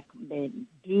Black men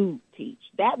do teach.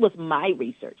 That was my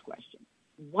research question.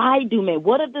 Why do men?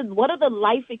 What are the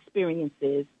life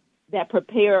experiences that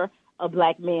prepare a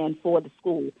Black man for the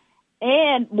school?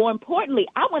 And more importantly,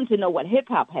 I wanted to know what hip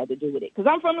hop had to do with it, because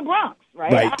I'm from the Bronx,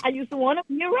 right? I used to want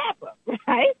to be a rapper,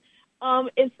 right?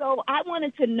 And so I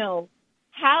wanted to know,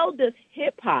 how does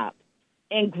hip hop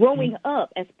and growing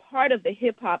up as part of the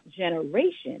hip hop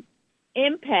generation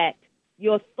impact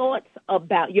your thoughts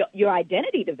about your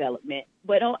identity development,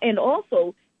 and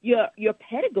also your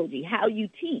pedagogy, how you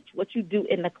teach, what you do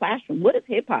in the classroom? What does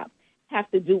hip hop have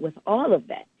to do with all of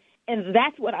that? And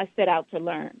that's what I set out to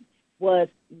learn, was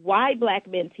why Black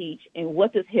men teach and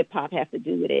what does hip hop have to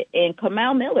do with it. And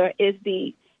Kamau Miller is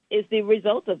the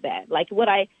result of that. Like what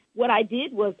I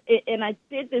did was, and I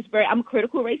did this I'm a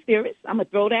critical race theorist. I'm gonna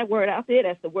throw that word out there.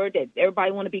 That's the word that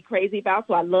everybody want to be crazy about.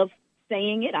 So I love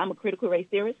saying it. I'm a critical race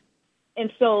theorist.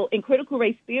 And so in critical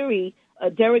race theory,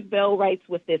 Derek Bell writes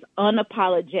with this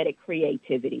unapologetic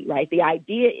creativity, right? The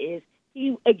idea is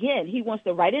he wants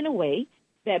to write in a way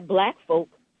that Black folk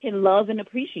can love and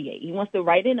appreciate. He wants to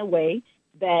write in a way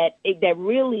that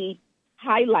really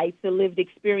highlights the lived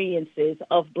experiences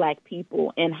of Black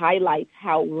people and highlights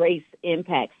how race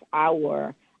impacts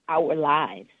our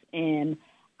lives and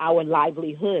our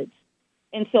livelihoods.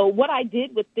 And so what I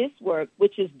did with this work,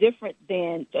 which is different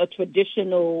than a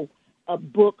traditional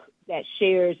book that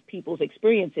shares people's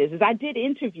experiences, is I did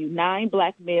interview 9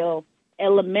 Black male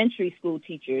elementary school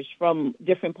teachers from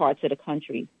different parts of the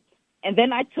country. And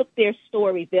then I took their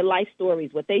stories, their life stories,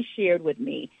 what they shared with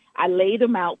me. I laid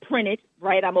them out, printed,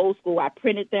 right? I'm old school. I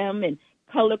printed them and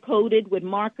color-coded with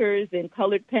markers and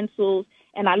colored pencils,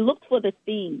 and I looked for the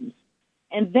themes.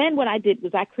 And then what I did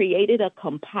was I created a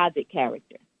composite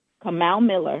character. Kamau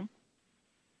Miller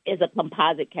is a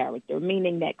composite character,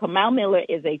 meaning that Kamau Miller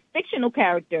is a fictional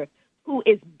character who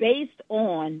is based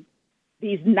on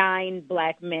these 9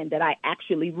 Black men that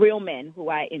real men who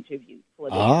I interviewed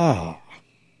for this.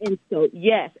 And so,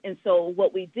 yes. And so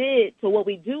what we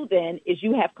do then is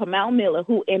you have Kamau Miller,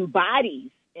 who embodies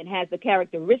and has the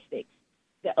characteristics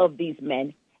of these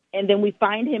men. And then we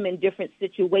find him in different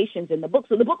situations in the book.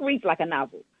 So the book reads like a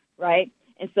novel, right?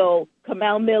 And so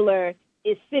Kamau Miller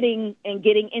is sitting and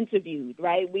getting interviewed,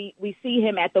 right? We see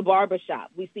him at the barbershop.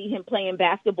 We see him playing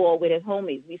basketball with his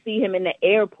homies. We see him in the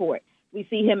airport. We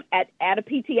see him at a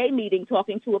PTA meeting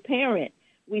talking to a parent.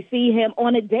 We see him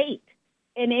on a date.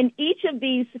 And in each of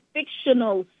these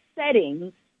fictional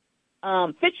settings,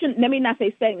 let me not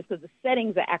say settings, because the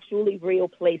settings are actually real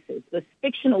places. The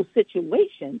fictional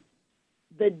situations,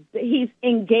 he's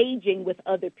engaging with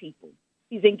other people.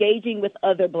 He's engaging with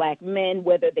other Black men,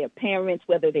 whether they're parents,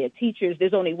 whether they're teachers.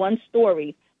 There's only one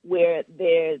story where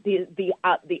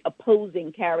the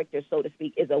opposing character, so to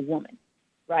speak, is a woman,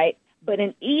 right? But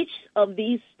in each of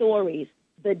these stories,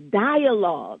 the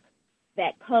dialogue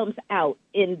that comes out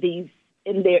in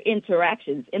their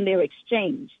interactions, in their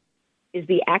exchange, is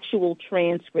the actual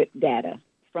transcript data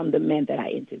from the men that I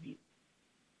interviewed.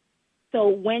 So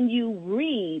when you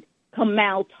read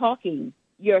Kamau talking,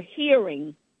 you're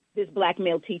hearing this Black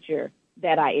male teacher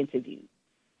that I interviewed,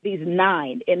 these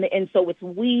 9. And so it's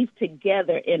weaved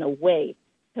together in a way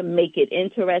to make it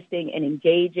interesting and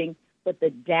engaging, but the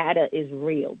data is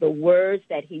real. The words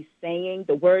that he's saying,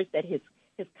 the words that his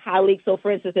colleagues, so for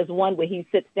instance, there's one where he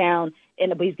sits down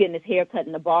and he's getting his hair cut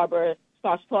and the barber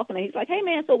starts talking and he's like, "Hey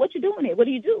man, so what you doing here? What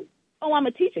do you do?" "Oh, I'm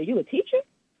a teacher." "You a teacher?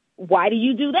 Why do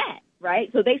you do that?" Right?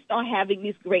 So they start having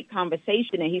this great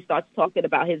conversation and he starts talking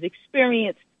about his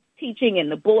experience teaching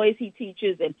and the boys he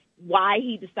teaches and why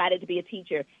he decided to be a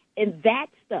teacher. And that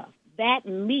stuff, that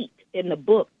meat in the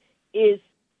book is,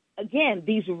 again,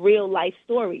 these real life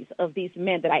stories of these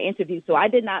men that I interviewed. So I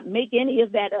did not make any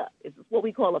of that up. It's what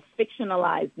we call a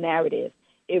fictionalized narrative.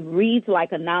 It reads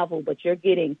like a novel, but you're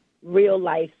getting real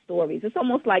life stories. It's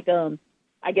almost like,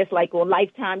 I guess, like on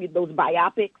Lifetime, those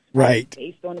biopics, right,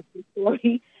 based on a true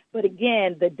story. But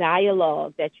again, the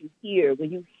dialogue that you hear,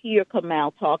 when you hear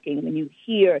Kamau talking, when you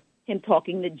hear him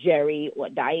talking to Jerry or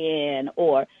Diane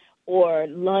or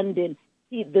London,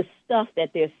 the stuff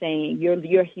that they're saying, you're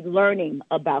learning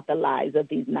about the lives of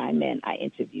these 9 men I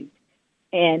interviewed.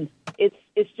 And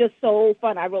it's just so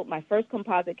fun. I wrote my first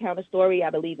composite counterstory, I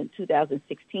believe, in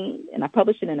 2016, and I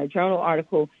published it in a journal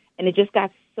article, and it just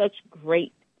got such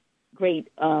great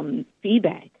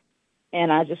feedback.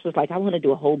 And I just was like, I want to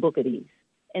do a whole book of these.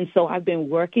 And so I've been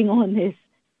working on this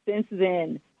since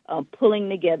then, pulling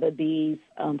together these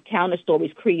counter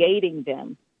stories, creating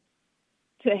them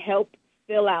to help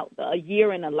fill out a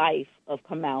year in the life of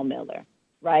Kamau Miller,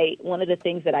 right? One of the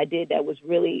things that I did that was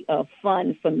really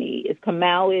fun for me is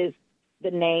Kamau is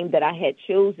the name that I had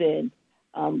chosen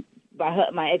by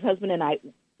my ex-husband and I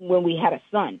when we had a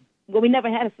son. Well, we never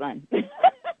had a son.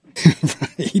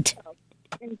 Right.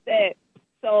 Instead,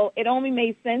 so it only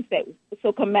made sense that,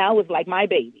 so Kamau was like my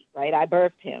baby, right? I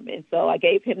birthed him, and so I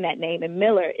gave him that name, and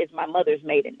Miller is my mother's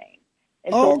maiden name.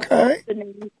 And so Okay.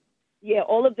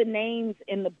 all of the names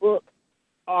in the book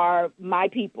are my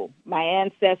people, my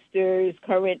ancestors,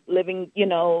 current living,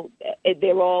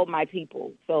 they're all my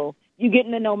people. So you're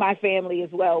getting to know my family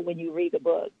as well when you read the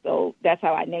book. So that's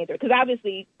how I named her. Because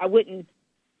obviously I wouldn't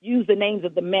use the names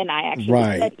of the men I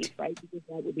actually studied, right? Because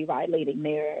that would be violating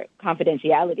their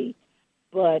confidentiality.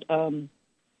 But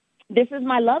this is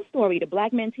my love story to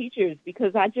Black men teachers,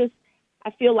 because I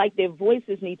feel like their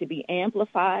voices need to be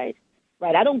amplified.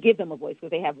 Right, I don't give them a voice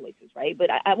because they have voices, right? But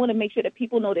I want to make sure that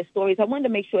people know their stories. I want to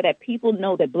make sure that people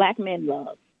know that Black men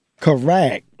love.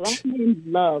 Correct. Black men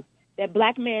love. That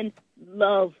Black men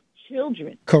love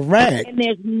children. Correct. And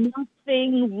there's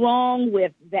nothing wrong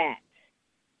with that.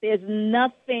 There's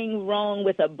nothing wrong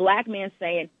with a Black man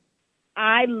saying,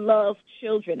 I love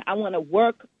children. I want to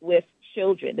work with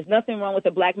children. There's nothing wrong with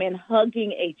a Black man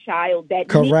hugging a child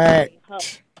that needs to be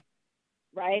hugged.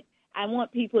 Right? I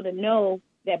want people to know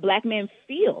that Black men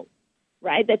feel,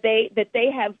 right? That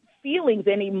they have feelings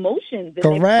and emotions,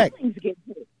 and their feelings get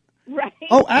hurt, right?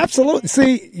 Oh, absolutely.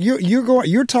 See,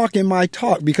 you're talking my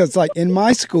talk, because like in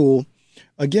my school,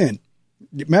 again,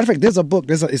 matter of fact, there's a book.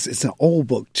 It's an old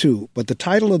book too, but the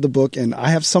title of the book, and I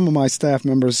have some of my staff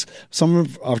members, some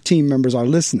of our team members are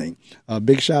listening.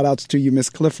 Big shout outs to you,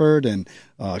 Miss Clifford and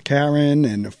Karen,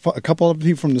 and a couple of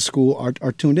people from the school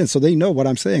are tuned in, so they know what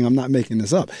I'm saying. I'm not making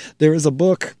this up. There is a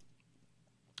book.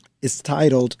 It's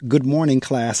titled Good Morning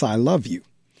Class, I Love You.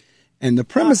 And the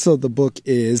premise of the book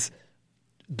is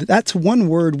that's one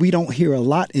word we don't hear a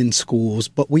lot in schools,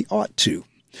 but we ought to.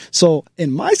 So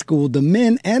in my school, the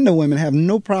men and the women have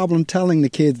no problem telling the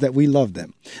kids that we love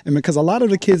them. And because a lot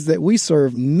of the kids that we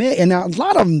serve and now a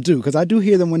lot of them do, because I do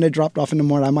hear them when they're dropped off in the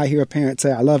morning. I might hear a parent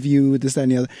say, I love you, this, that,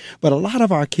 and the other. But a lot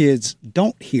of our kids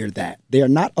don't hear that. They are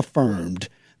not affirmed.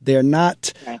 They're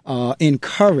not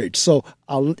encouraged. So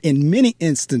in many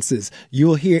instances,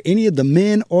 you'll hear any of the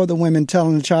men or the women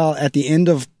telling the child at the end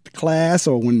of class,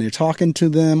 or when they're talking to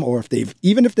them, or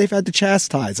even if they've had to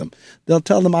chastise them, they'll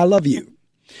tell them, I love you.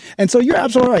 And so you're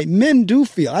absolutely right. Men do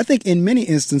feel. I think in many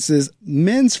instances,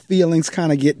 men's feelings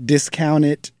kind of get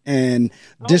discounted and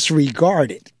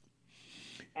disregarded.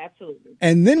 Absolutely.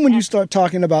 And then when you start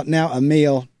talking about now a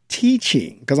male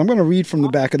teaching, because I'm going to read from the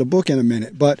back of the book in a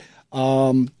minute, but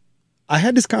I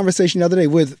had this conversation the other day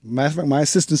with my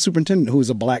assistant superintendent, who is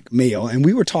a Black male, and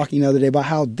we were talking the other day about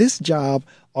how this job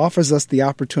offers us the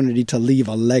opportunity to leave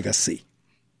a legacy.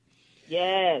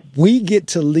 Yes. We get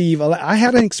to leave. I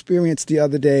had an experience the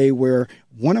other day where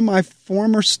one of my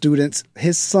former students,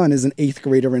 his son is an 8th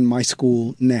grader in my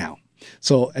school now.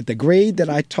 So at the grade that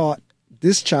I taught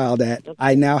this child at,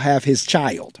 I now have his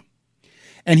child.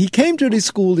 And he came to the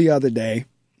school the other day.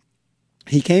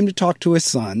 He came to talk to his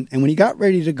son, and when he got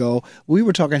ready to go, we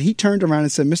were talking. He turned around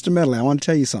and said, Mr. Medley, I want to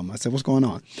tell you something. I said, what's going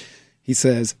on? He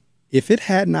says, if it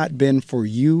had not been for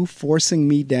you forcing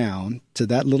me down to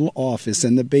that little office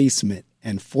in the basement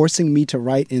and forcing me to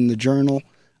write in the journal,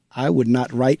 I would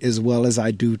not write as well as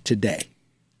I do today.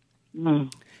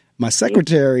 My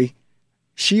secretary,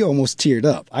 she almost teared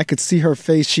up. I could see her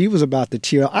face. She was about to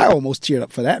tear up. I almost teared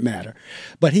up for that matter.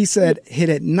 But he said, had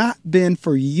it not been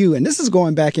for you, and this is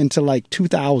going back into like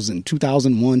 2000,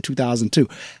 2001, 2002,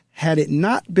 had it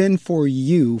not been for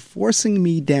you forcing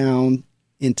me down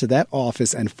into that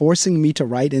office and forcing me to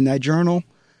write in that journal,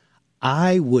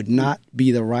 I would not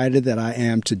be the writer that I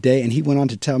am today. And he went on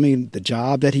to tell me the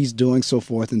job that he's doing, so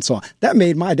forth and so on. That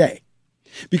made my day,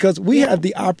 because we have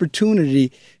the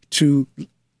opportunity to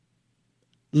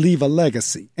leave a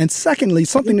legacy. And secondly,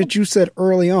 something that you said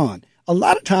early on, a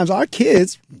lot of times our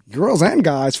kids, girls and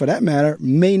guys for that matter,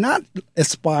 may not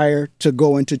aspire to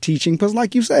go into teaching because,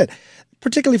 like you said,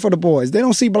 particularly for the boys, they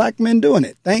don't see Black men doing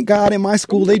it. Thank God in my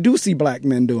school they do see Black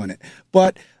men doing it.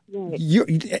 But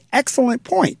excellent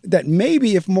point that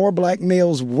maybe if more Black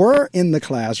males were in the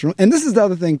classroom, and this is the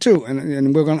other thing too, and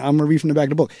I'm going to read from the back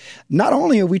of the book. Not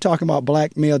only are we talking about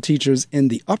Black male teachers in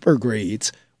the upper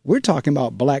grades, we're talking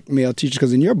about Black male teachers,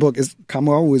 because in your book,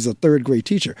 Kamau was a 3rd grade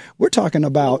teacher. We're talking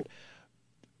about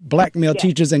Black male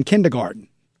teachers in kindergarten,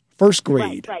 1st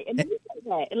grade. Right. And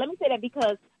let me say that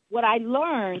because what I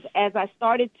learned as I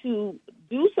started to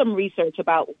do some research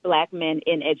about Black men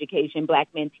in education, Black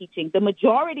men teaching, the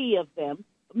majority of that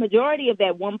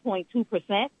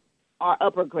 1.2% are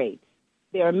upper grades.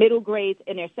 There are middle grades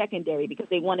and they're secondary because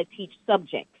they want to teach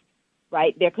subjects,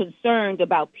 right? They're concerned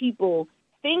about people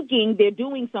thinking they're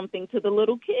doing something to the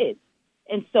little kids.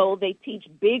 And so they teach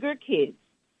bigger kids.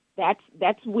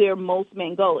 That's where most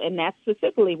men go. And that's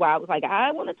specifically why I was like,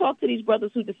 I want to talk to these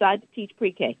brothers who decide to teach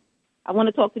pre-K. I want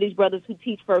to talk to these brothers who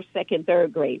teach first, second,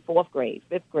 third grade, fourth grade,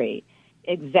 fifth grade,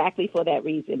 exactly for that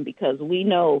reason, because we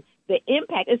know the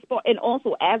impact is for, and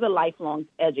also as a lifelong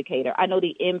educator, I know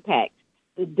the impact,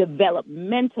 the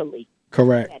developmentally,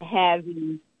 correct, that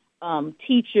having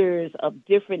teachers of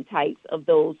different types of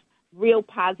those real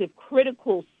positive,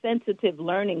 critical, sensitive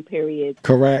learning periods,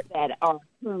 correct, that are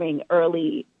occurring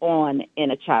early on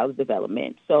in a child's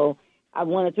development. So I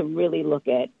wanted to really look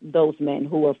at those men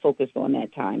who are focused on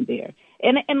that time there.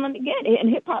 And again, and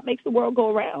hip hop makes the world go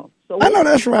around. So I know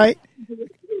that's right.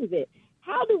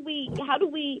 How do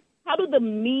the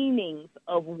meanings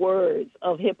of words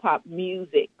of hip hop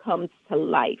music comes to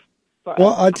life for us?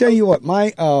 Well, I'll tell you what,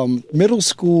 my middle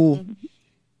school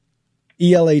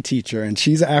ELA teacher, and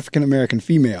she's an African-American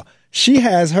female, she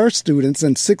has her students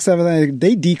in 6th, 7th,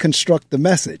 they deconstruct the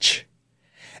message.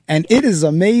 And it is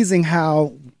amazing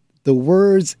how the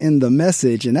words in the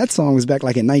message, and that song was back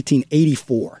like in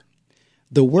 1984,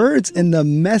 the words in the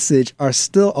message are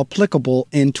still applicable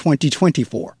in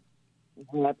 2024.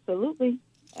 Absolutely.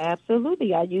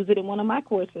 Absolutely. I use it in one of my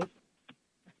courses.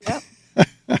 Yep.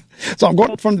 So I'm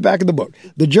going from the back of the book.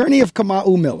 The Journey of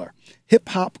Kamau Miller,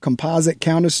 Hip-Hop Composite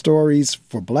Counterstories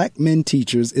for Black Men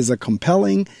Teachers, is a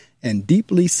compelling and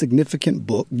deeply significant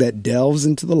book that delves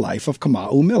into the life of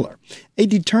Kamau Miller, a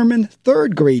determined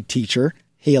third-grade teacher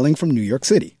hailing from New York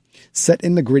City. Set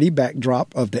in the gritty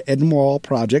backdrop of the Edinburgh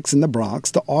projects in the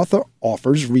Bronx, the author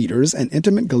offers readers an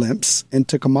intimate glimpse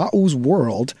into Kamau's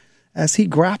world as he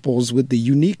grapples with the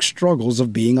unique struggles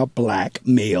of being a Black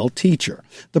male teacher,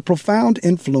 the profound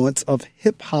influence of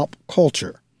hip-hop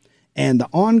culture, and the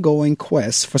ongoing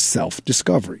quest for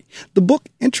self-discovery. The book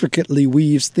intricately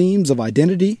weaves themes of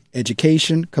identity,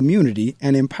 education, community,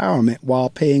 and empowerment while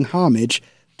paying homage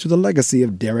to the legacy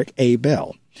of Derek A.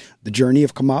 Bell. The Journey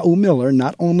of Kamau Miller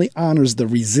not only honors the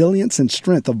resilience and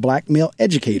strength of Black male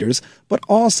educators, but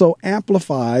also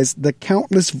amplifies the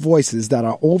countless voices that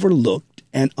are overlooked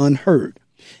and unheard.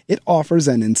 It offers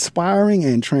an inspiring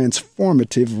and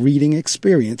transformative reading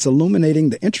experience, illuminating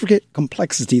the intricate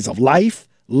complexities of life,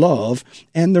 love,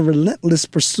 and the relentless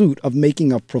pursuit of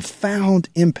making a profound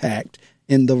impact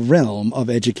in the realm of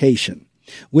education.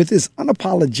 With its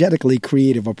unapologetically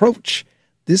creative approach,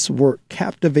 this work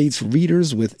captivates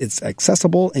readers with its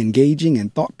accessible, engaging,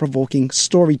 and thought-provoking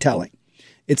storytelling.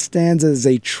 It stands as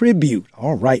a tribute,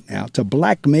 all right now, to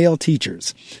Black male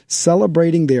teachers,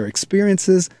 celebrating their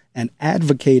experiences and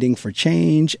advocating for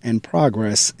change and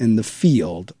progress in the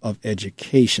field of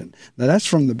education. Now, that's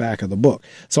from the back of the book.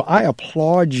 So I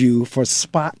applaud you for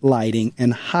spotlighting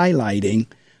and highlighting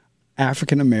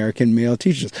African-American male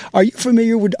teachers. Are you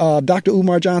familiar with Dr.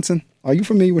 Umar Johnson? Are you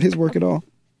familiar with his work at all?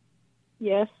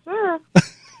 Yes, sir.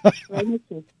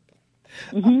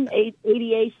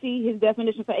 ADHD, his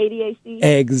definition for ADHD.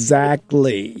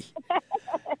 Exactly.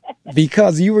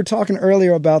 Because you were talking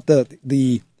earlier about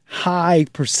the high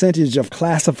percentage of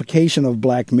classification of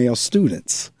Black male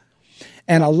students.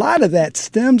 And a lot of that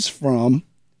stems from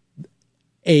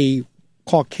a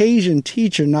Caucasian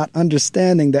teacher not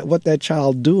understanding that what that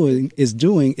child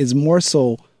is more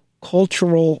so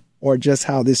cultural, or just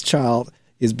how this child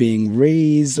is being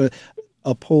raised,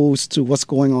 opposed to what's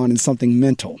going on in something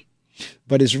mental.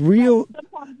 But it's real.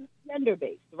 Sometimes it's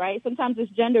gender-based, right? Sometimes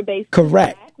it's gender-based.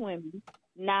 Correct. Black women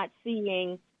not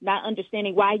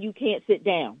understanding why you can't sit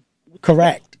down.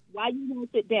 Correct. Why you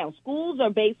won't sit down. Schools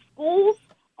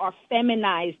are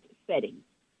feminized settings.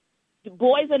 The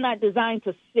boys are not designed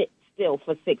to sit still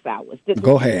for 6 hours.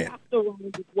 Go ahead.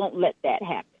 Won't let that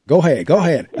happen. Go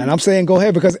ahead. And I'm saying go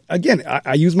ahead because, again,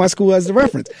 I use my school as a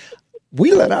reference.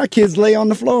 We let our kids lay on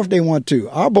the floor if they want to.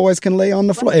 Our boys can lay on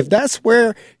the floor. If that's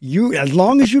where as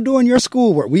long as you're doing your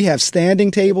schoolwork, we have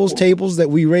standing tables that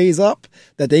we raise up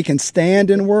that they can stand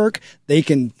and work. They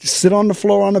can sit on the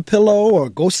floor on a pillow or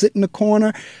go sit in the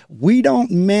corner. We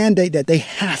don't mandate that they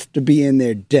have to be in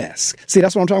their desk. See,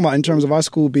 that's what I'm talking about in terms of our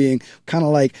school being kind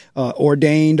of like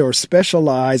ordained or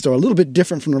specialized or a little bit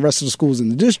different from the rest of the schools in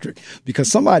the district,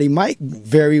 because somebody might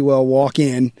very well walk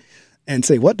in and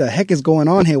say, what the heck is going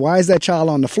on here? Why is that child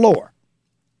on the floor?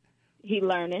 He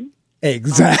learning.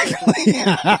 Exactly.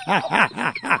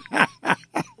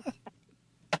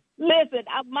 Listen,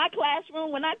 my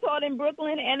classroom, when I taught in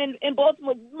Brooklyn and in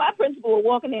Baltimore, my principal would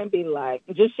walk in there and be like,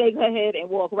 just shake her head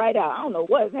and walk right out. I don't know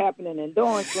what is happening in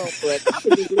Dawn's room, but I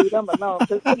could just leave them alone.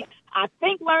 I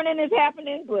think learning is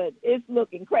happening, but it's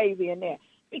looking crazy in there.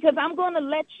 Because I'm going to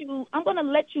let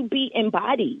you be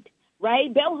embodied.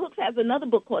 right? Bell Hooks has another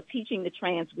book called Teaching to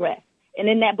Transgress. And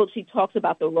in that book, she talks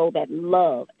about the role that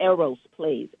love, eros,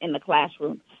 plays in the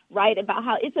classroom, right? About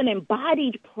how it's an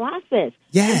embodied process.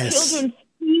 Yes. When children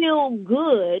feel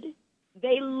good,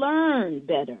 they learn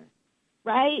better,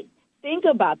 right? Think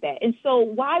about that. And so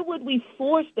why would we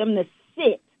force them to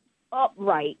sit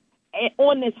upright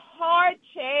on this hard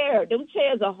chair? Them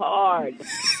chairs are hard.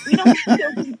 You know,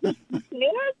 children push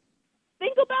chairs?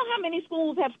 Think about how many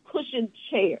schools have cushioned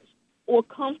chairs or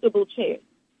comfortable chairs.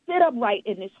 Sit upright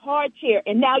in this hard chair,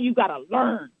 and now you got to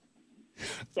learn.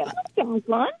 That sounds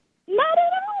fun. Not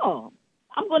at all.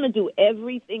 I'm going to do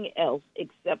everything else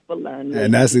except for learn.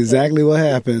 And that's exactly what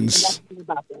happens.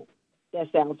 That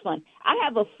sounds fun. I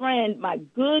have a friend, my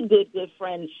good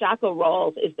friend, Shaka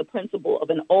Rawls, is the principal of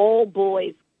an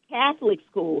all-boys Catholic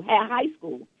school, high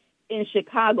school in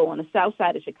Chicago, on the south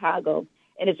side of Chicago,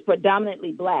 and it's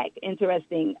predominantly black.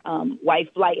 Interesting,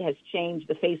 white flight has changed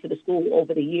the face of the school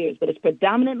over the years, but it's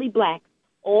predominantly black,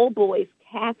 all-boys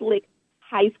Catholic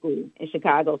high school in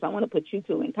Chicago. So I want to put you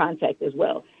two in contact as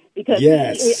well, because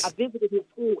I visited his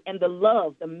school, and the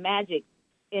love, the magic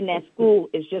in that school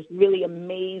is just really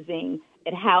amazing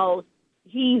at how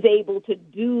he's able to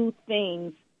do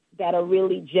things that are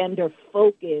really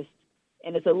gender-focused,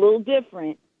 and it's a little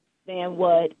different than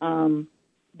what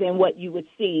you would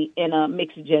see in a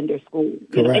mixed gender school.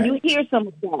 You know, and you hear some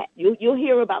of that. You'll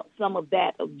hear about some of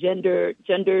that, of gender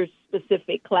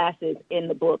specific classes in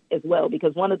the book as well,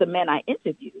 because one of the men I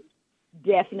interviewed,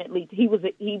 definitely,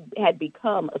 he had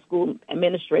become a school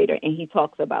administrator, and he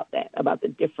talks about that, about the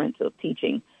difference of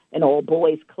teaching an all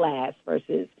boys class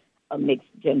versus a mixed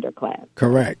gender class.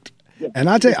 Correct. Yeah. And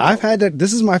I tell you, I've had that.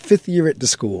 This is my 5th year at the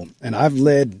school, and I've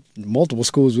led multiple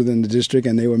schools within the district,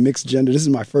 and they were mixed gender. This is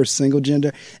my first single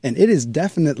gender, and it is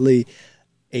definitely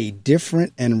a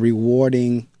different and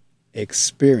rewarding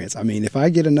experience. I mean, if I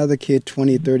get another kid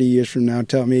 20 or 30 years from now,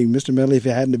 tell me, Mr. Medley, if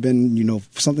it hadn't have been,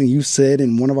 something you said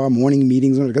in one of our morning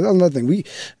meetings, because that's another thing.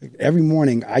 Every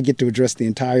morning I get to address the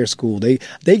entire school. They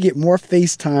get more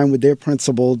face time with their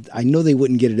principal. I know they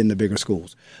wouldn't get it in the bigger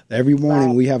schools. Every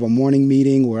morning we have a morning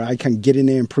meeting where I can get in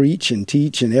there and preach and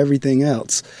teach and everything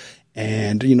else.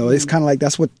 And, it's kind of like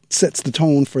that's what sets the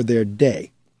tone for their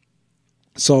day.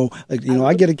 So,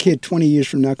 I get a kid 20 years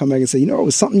from now come back and say, it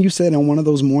was something you said on one of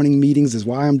those morning meetings is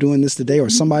why I'm doing this today, or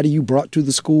somebody you brought to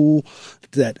the school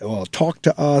that talked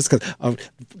to us. Because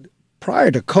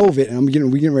prior to COVID, and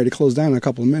we're getting ready to close down in a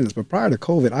couple of minutes, but prior to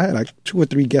COVID, I had like 2 or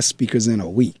 3 guest speakers in a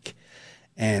week.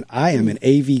 And I am an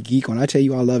AV geek. When I tell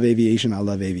you I love aviation, I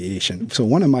love aviation. So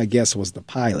one of my guests was the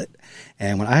pilot.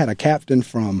 And when I had a captain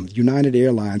from United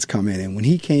Airlines come in, and when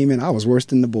he came in, I was worse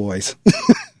than the boys.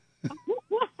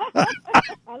 I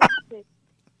love it.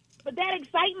 But that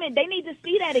excitement, they need to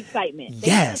see that excitement. They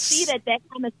need to see that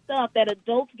kind of stuff, that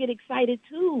adults get excited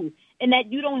too. And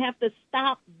that you don't have to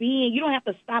stop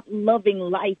loving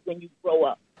life when you grow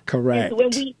up. Correct. And so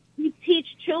when we teach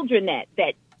children that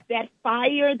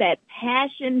fire, that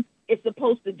passion is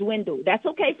supposed to dwindle. That's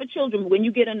okay for children. When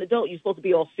you get an adult, you're supposed to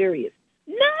be all serious.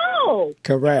 No.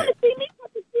 Correct. You want to see me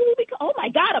come to school because, oh my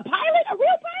God, a pilot? A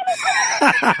real pilot?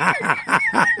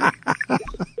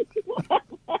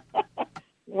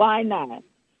 Why not?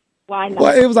 Why not?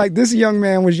 Well, it was like this young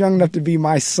man was young enough to be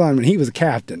my son when he was a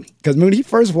captain. Because when he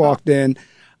first walked in,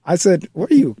 I said,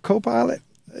 "What are you, co-pilot?"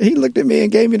 He looked at me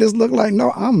and gave me this look like,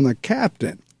 "No, I'm the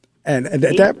captain." And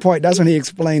at that point, that's when he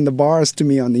explained the bars to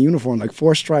me on the uniform, like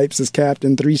 4 stripes as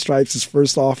captain, 3 stripes as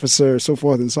first officer, so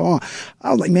forth and so on.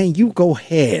 I was like, man, you go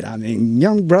ahead. I mean,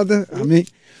 young brother,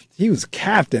 he was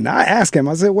captain. I asked him,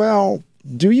 I said, well,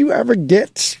 do you ever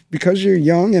get, because you're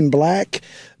young and black,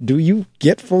 do you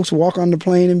get folks walk on the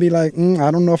plane and be like,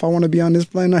 I don't know if I want to be on this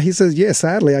plane now? He says, yeah,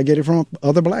 sadly, I get it from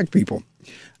other black people.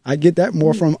 I get that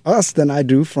more from us than I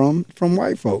do from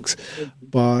white folks.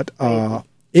 But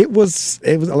it was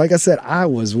like I said, I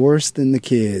was worse than the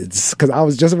kids because I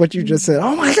was just what you just said.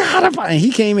 Oh my God! And he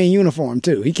came in uniform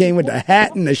too. He came with the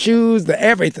hat and the shoes, the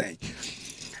everything.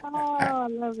 Oh, I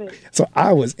love it. So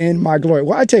I was in my glory.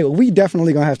 Well, I tell you, we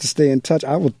definitely gonna have to stay in touch.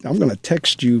 I'm gonna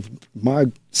text you my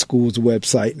school's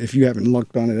website if you haven't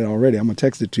looked on it already. I'm gonna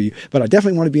text it to you. But I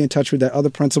definitely want to be in touch with that other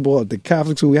principal at the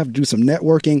Catholic school. We have to do some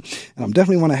networking, and I'm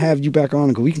definitely want to have you back on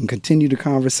because we can continue the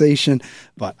conversation.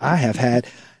 But I have had.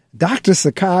 Dr.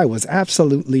 Sakai was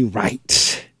absolutely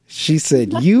right. She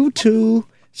said, you two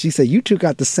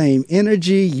got the same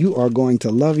energy. You are going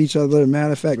to love each other.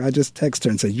 Matter of fact, I just texted her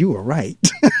and said, you were right.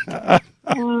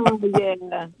 Oh,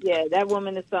 yeah. That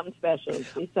woman is something special.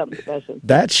 She's something special.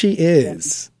 That she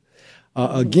is.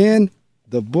 Again,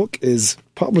 the book is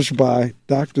published by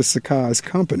Dr. Sakai's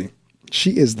company.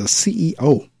 She is the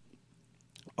CEO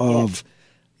of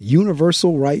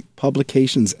Universal Right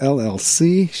Publications,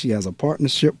 LLC. She has a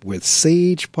partnership with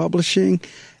Sage Publishing.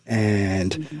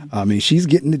 And I mean, she's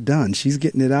getting it done. She's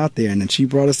getting it out there. And then she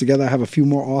brought us together. I have a few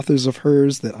more authors of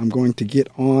hers that I'm going to get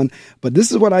on. But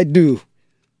this is what I do,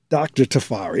 Dr.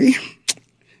 Tafari.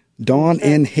 Dawn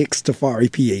N. Hicks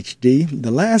Tafari, Ph.D. The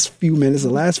last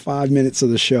 5 minutes of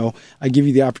the show, I give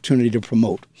you the opportunity to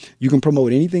promote. You can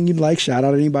promote anything you'd like, shout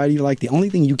out anybody you like. The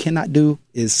only thing you cannot do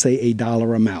is say a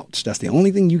dollar amount. That's the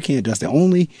only thing you can't do. That's the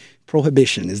only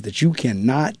prohibition, is that you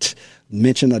cannot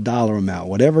mention a dollar amount.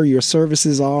 Whatever your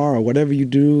services are or whatever you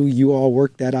do, you all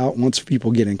work that out once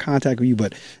people get in contact with you.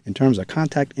 But in terms of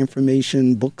contact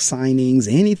information, book signings,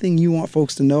 anything you want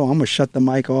folks to know, I'm going to shut the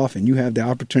mic off and you have the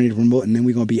opportunity to promote, and then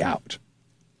we're going to be out.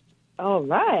 All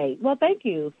right. Well, thank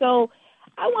you. So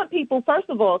I want people, first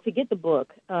of all, to get the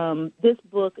book. This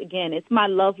book, again, it's my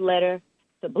love letter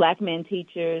to Black men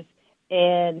teachers.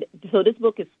 And so this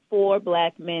book is for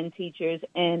Black men teachers,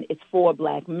 and it's for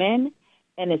Black men,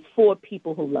 and it's for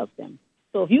people who love them.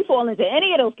 So if you fall into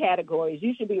any of those categories,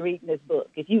 you should be reading this book.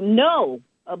 If you know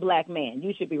a Black man,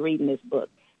 you should be reading this book.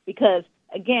 Because,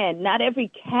 again, not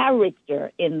every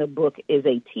character in the book is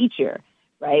a teacher,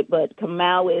 right? But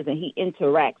Kamau is, and he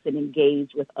interacts and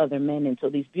engages with other men. And so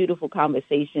these beautiful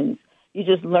conversations, you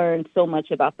just learn so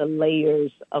much about the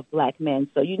layers of Black men.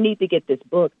 So you need to get this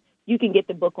book. You can get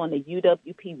the book on the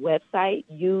UWP website,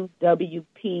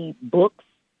 UWP Books.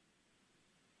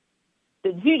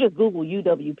 If you just Google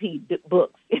UWP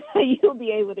Books, you'll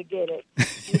be able to get it.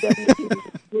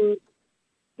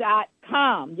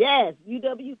 UWPBooks.com. Yes,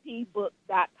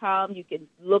 UWPBooks.com. You can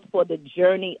look for The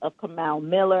Journey of Kamau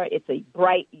Miller. It's a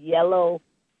bright yellow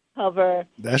cover.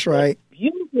 That's right.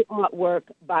 Beautiful artwork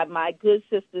by my good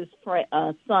sister's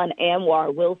son,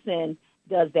 Anwar Wilson.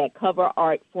 Does that cover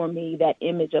art for me, that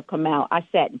image of Kamau. I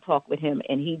sat and talked with him,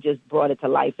 and he just brought it to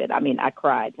life. And I mean, I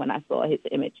cried when I saw his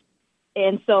image.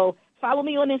 And so follow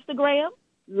me on Instagram,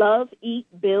 Love, Eat,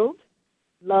 Build.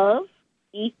 Love,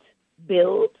 Eat,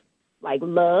 Build. Like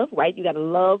love, right? You got to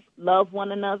love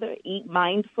one another, eat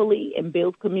mindfully, and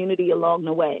build community along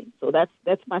the way. So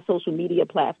that's my social media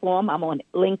platform. I'm on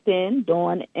LinkedIn,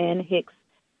 Dawn N. Hicks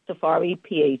Tafari,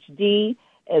 Ph.D.,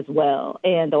 as well.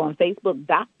 And on Facebook,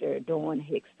 Dr. Dawn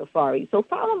Hicks Tafari. So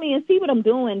follow me and see what I'm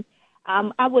doing.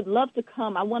 I would love to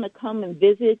come. I want to come and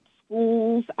visit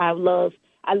schools. I love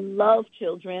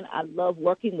children. I love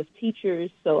working with teachers.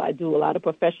 So I do a lot of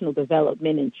professional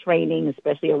development and training,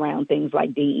 especially around things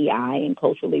like DEI and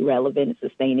culturally relevant and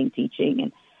sustaining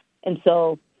teaching. And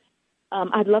so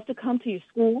I'd love to come to your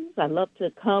schools. I'd love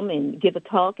to come and give a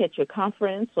talk at your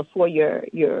conference or for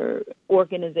your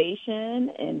organization,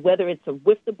 and whether it's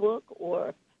with the book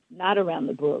or not around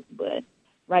the book. But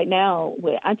right now,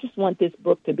 I just want this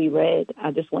book to be read.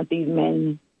 I just want these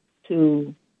men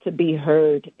to be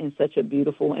heard in such a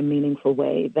beautiful and meaningful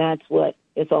way. That's what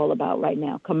it's all about right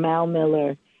now. Kamau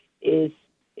Miller is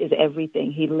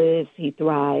everything. He lives, he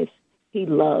thrives, he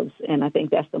loves, and I think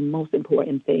that's the most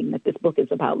important thing, that this book is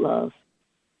about love.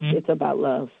 Mm-hmm. It's about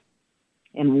love,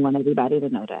 and I want everybody to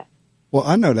know that. Well,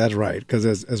 I know that's right, because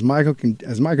as Michael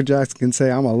Jackson can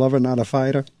say, I'm a lover, not a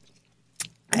fighter.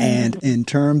 And in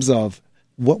terms of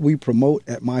what we promote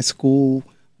at my school,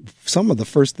 some of the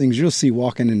first things you'll see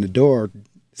walking in the door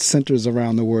centers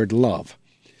around the word love.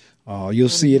 You'll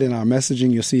see it in our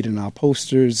messaging. You'll see it in our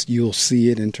posters. You'll see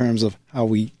it in terms of how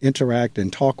we interact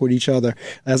and talk with each other.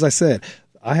 As I said,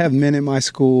 I have men in my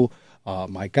school.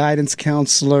 My guidance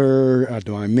counselor,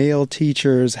 my male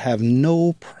teachers have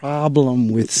no problem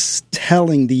with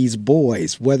telling these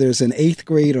boys, whether it's in 8th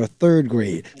grade or 3rd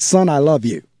grade, son, I love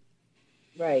you.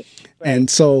 Right. And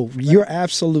so you're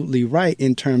absolutely right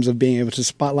in terms of being able to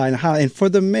spotlight how, and for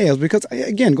the males, because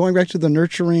again, going back to the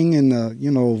nurturing and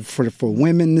the, for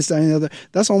women, this and the other,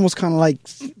 that's almost kind of like,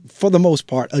 for the most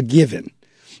part, a given.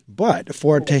 But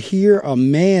to hear a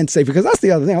man say, because that's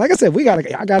the other thing, like I said,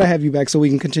 I gotta have you back so we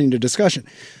can continue the discussion.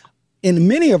 In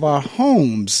many of our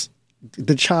homes,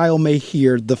 the child may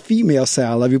hear the female say,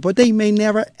 I love you, but they may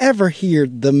never, ever hear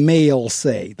the male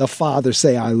say, the father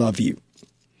say, I love you.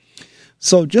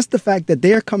 So just the fact that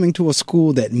they're coming to a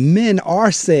school that men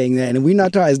are saying that, and we're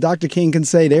not talking, as Dr. King can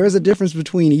say, there is a difference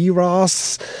between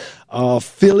eros,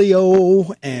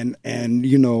 filio, and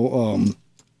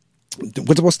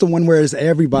what's the one where it's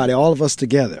everybody, all of us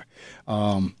together?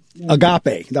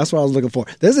 Agape. That's what I was looking for.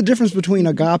 There's a difference between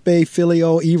agape,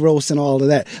 filio, eros, and all of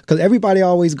that, because everybody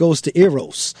always goes to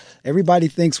eros. Everybody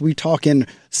thinks we're talking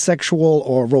sexual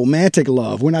or romantic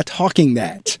love. We're not talking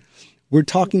that. We're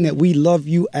talking that we love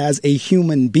you as a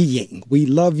human being. We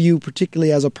love you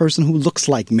particularly as a person who looks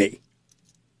like me.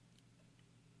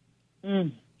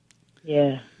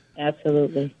 Yeah.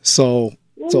 Absolutely. So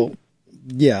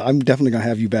yeah, I'm definitely going to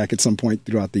have you back at some point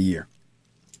throughout the year.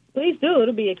 Please do.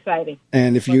 It'll be exciting.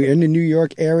 And if you're in the New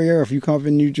York area, or if you come up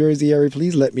in the New Jersey area,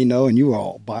 please let me know. And you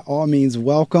are, by all means,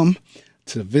 welcome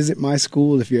to visit my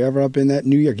school if you're ever up in that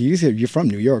New York. You're from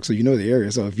New York, so you know the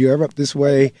area. So if you're ever up this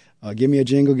way, give me a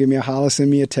jingle, give me a holler, send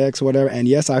me a text, whatever. And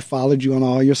yes, I followed you on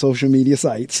all your social media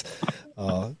sites.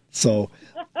 So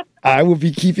I will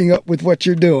be keeping up with what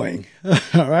you're doing.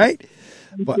 All right?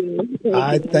 But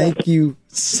I thank you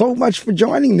so much for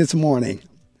joining this morning.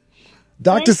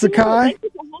 Dr. Sakai. Thank you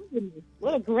for having me.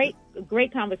 What a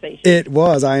great conversation. It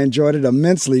was. I enjoyed it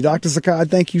immensely. Dr. Sakai,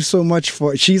 thank you so much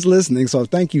she's listening, so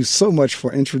thank you so much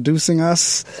for introducing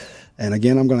us. And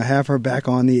again, I'm going to have her back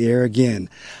on the air again.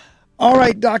 All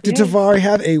right, Dr. Tafari,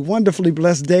 have a wonderfully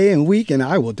blessed day and week, and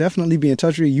I will definitely be in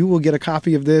touch with you. You will get a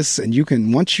copy of this, and you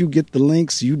can, once you get the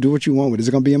links, you do what you want with it. It's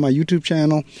going to be in my YouTube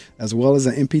channel, as well as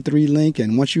an MP3 link,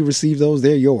 and once you receive those,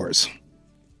 they're yours.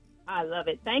 I love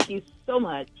it. Thank you so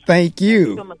much. Thank you. Thank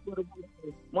you so much. What a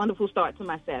wonderful start to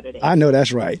my Saturday. I know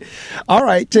that's right. All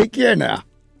right, take care now.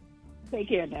 Take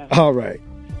care now. All right.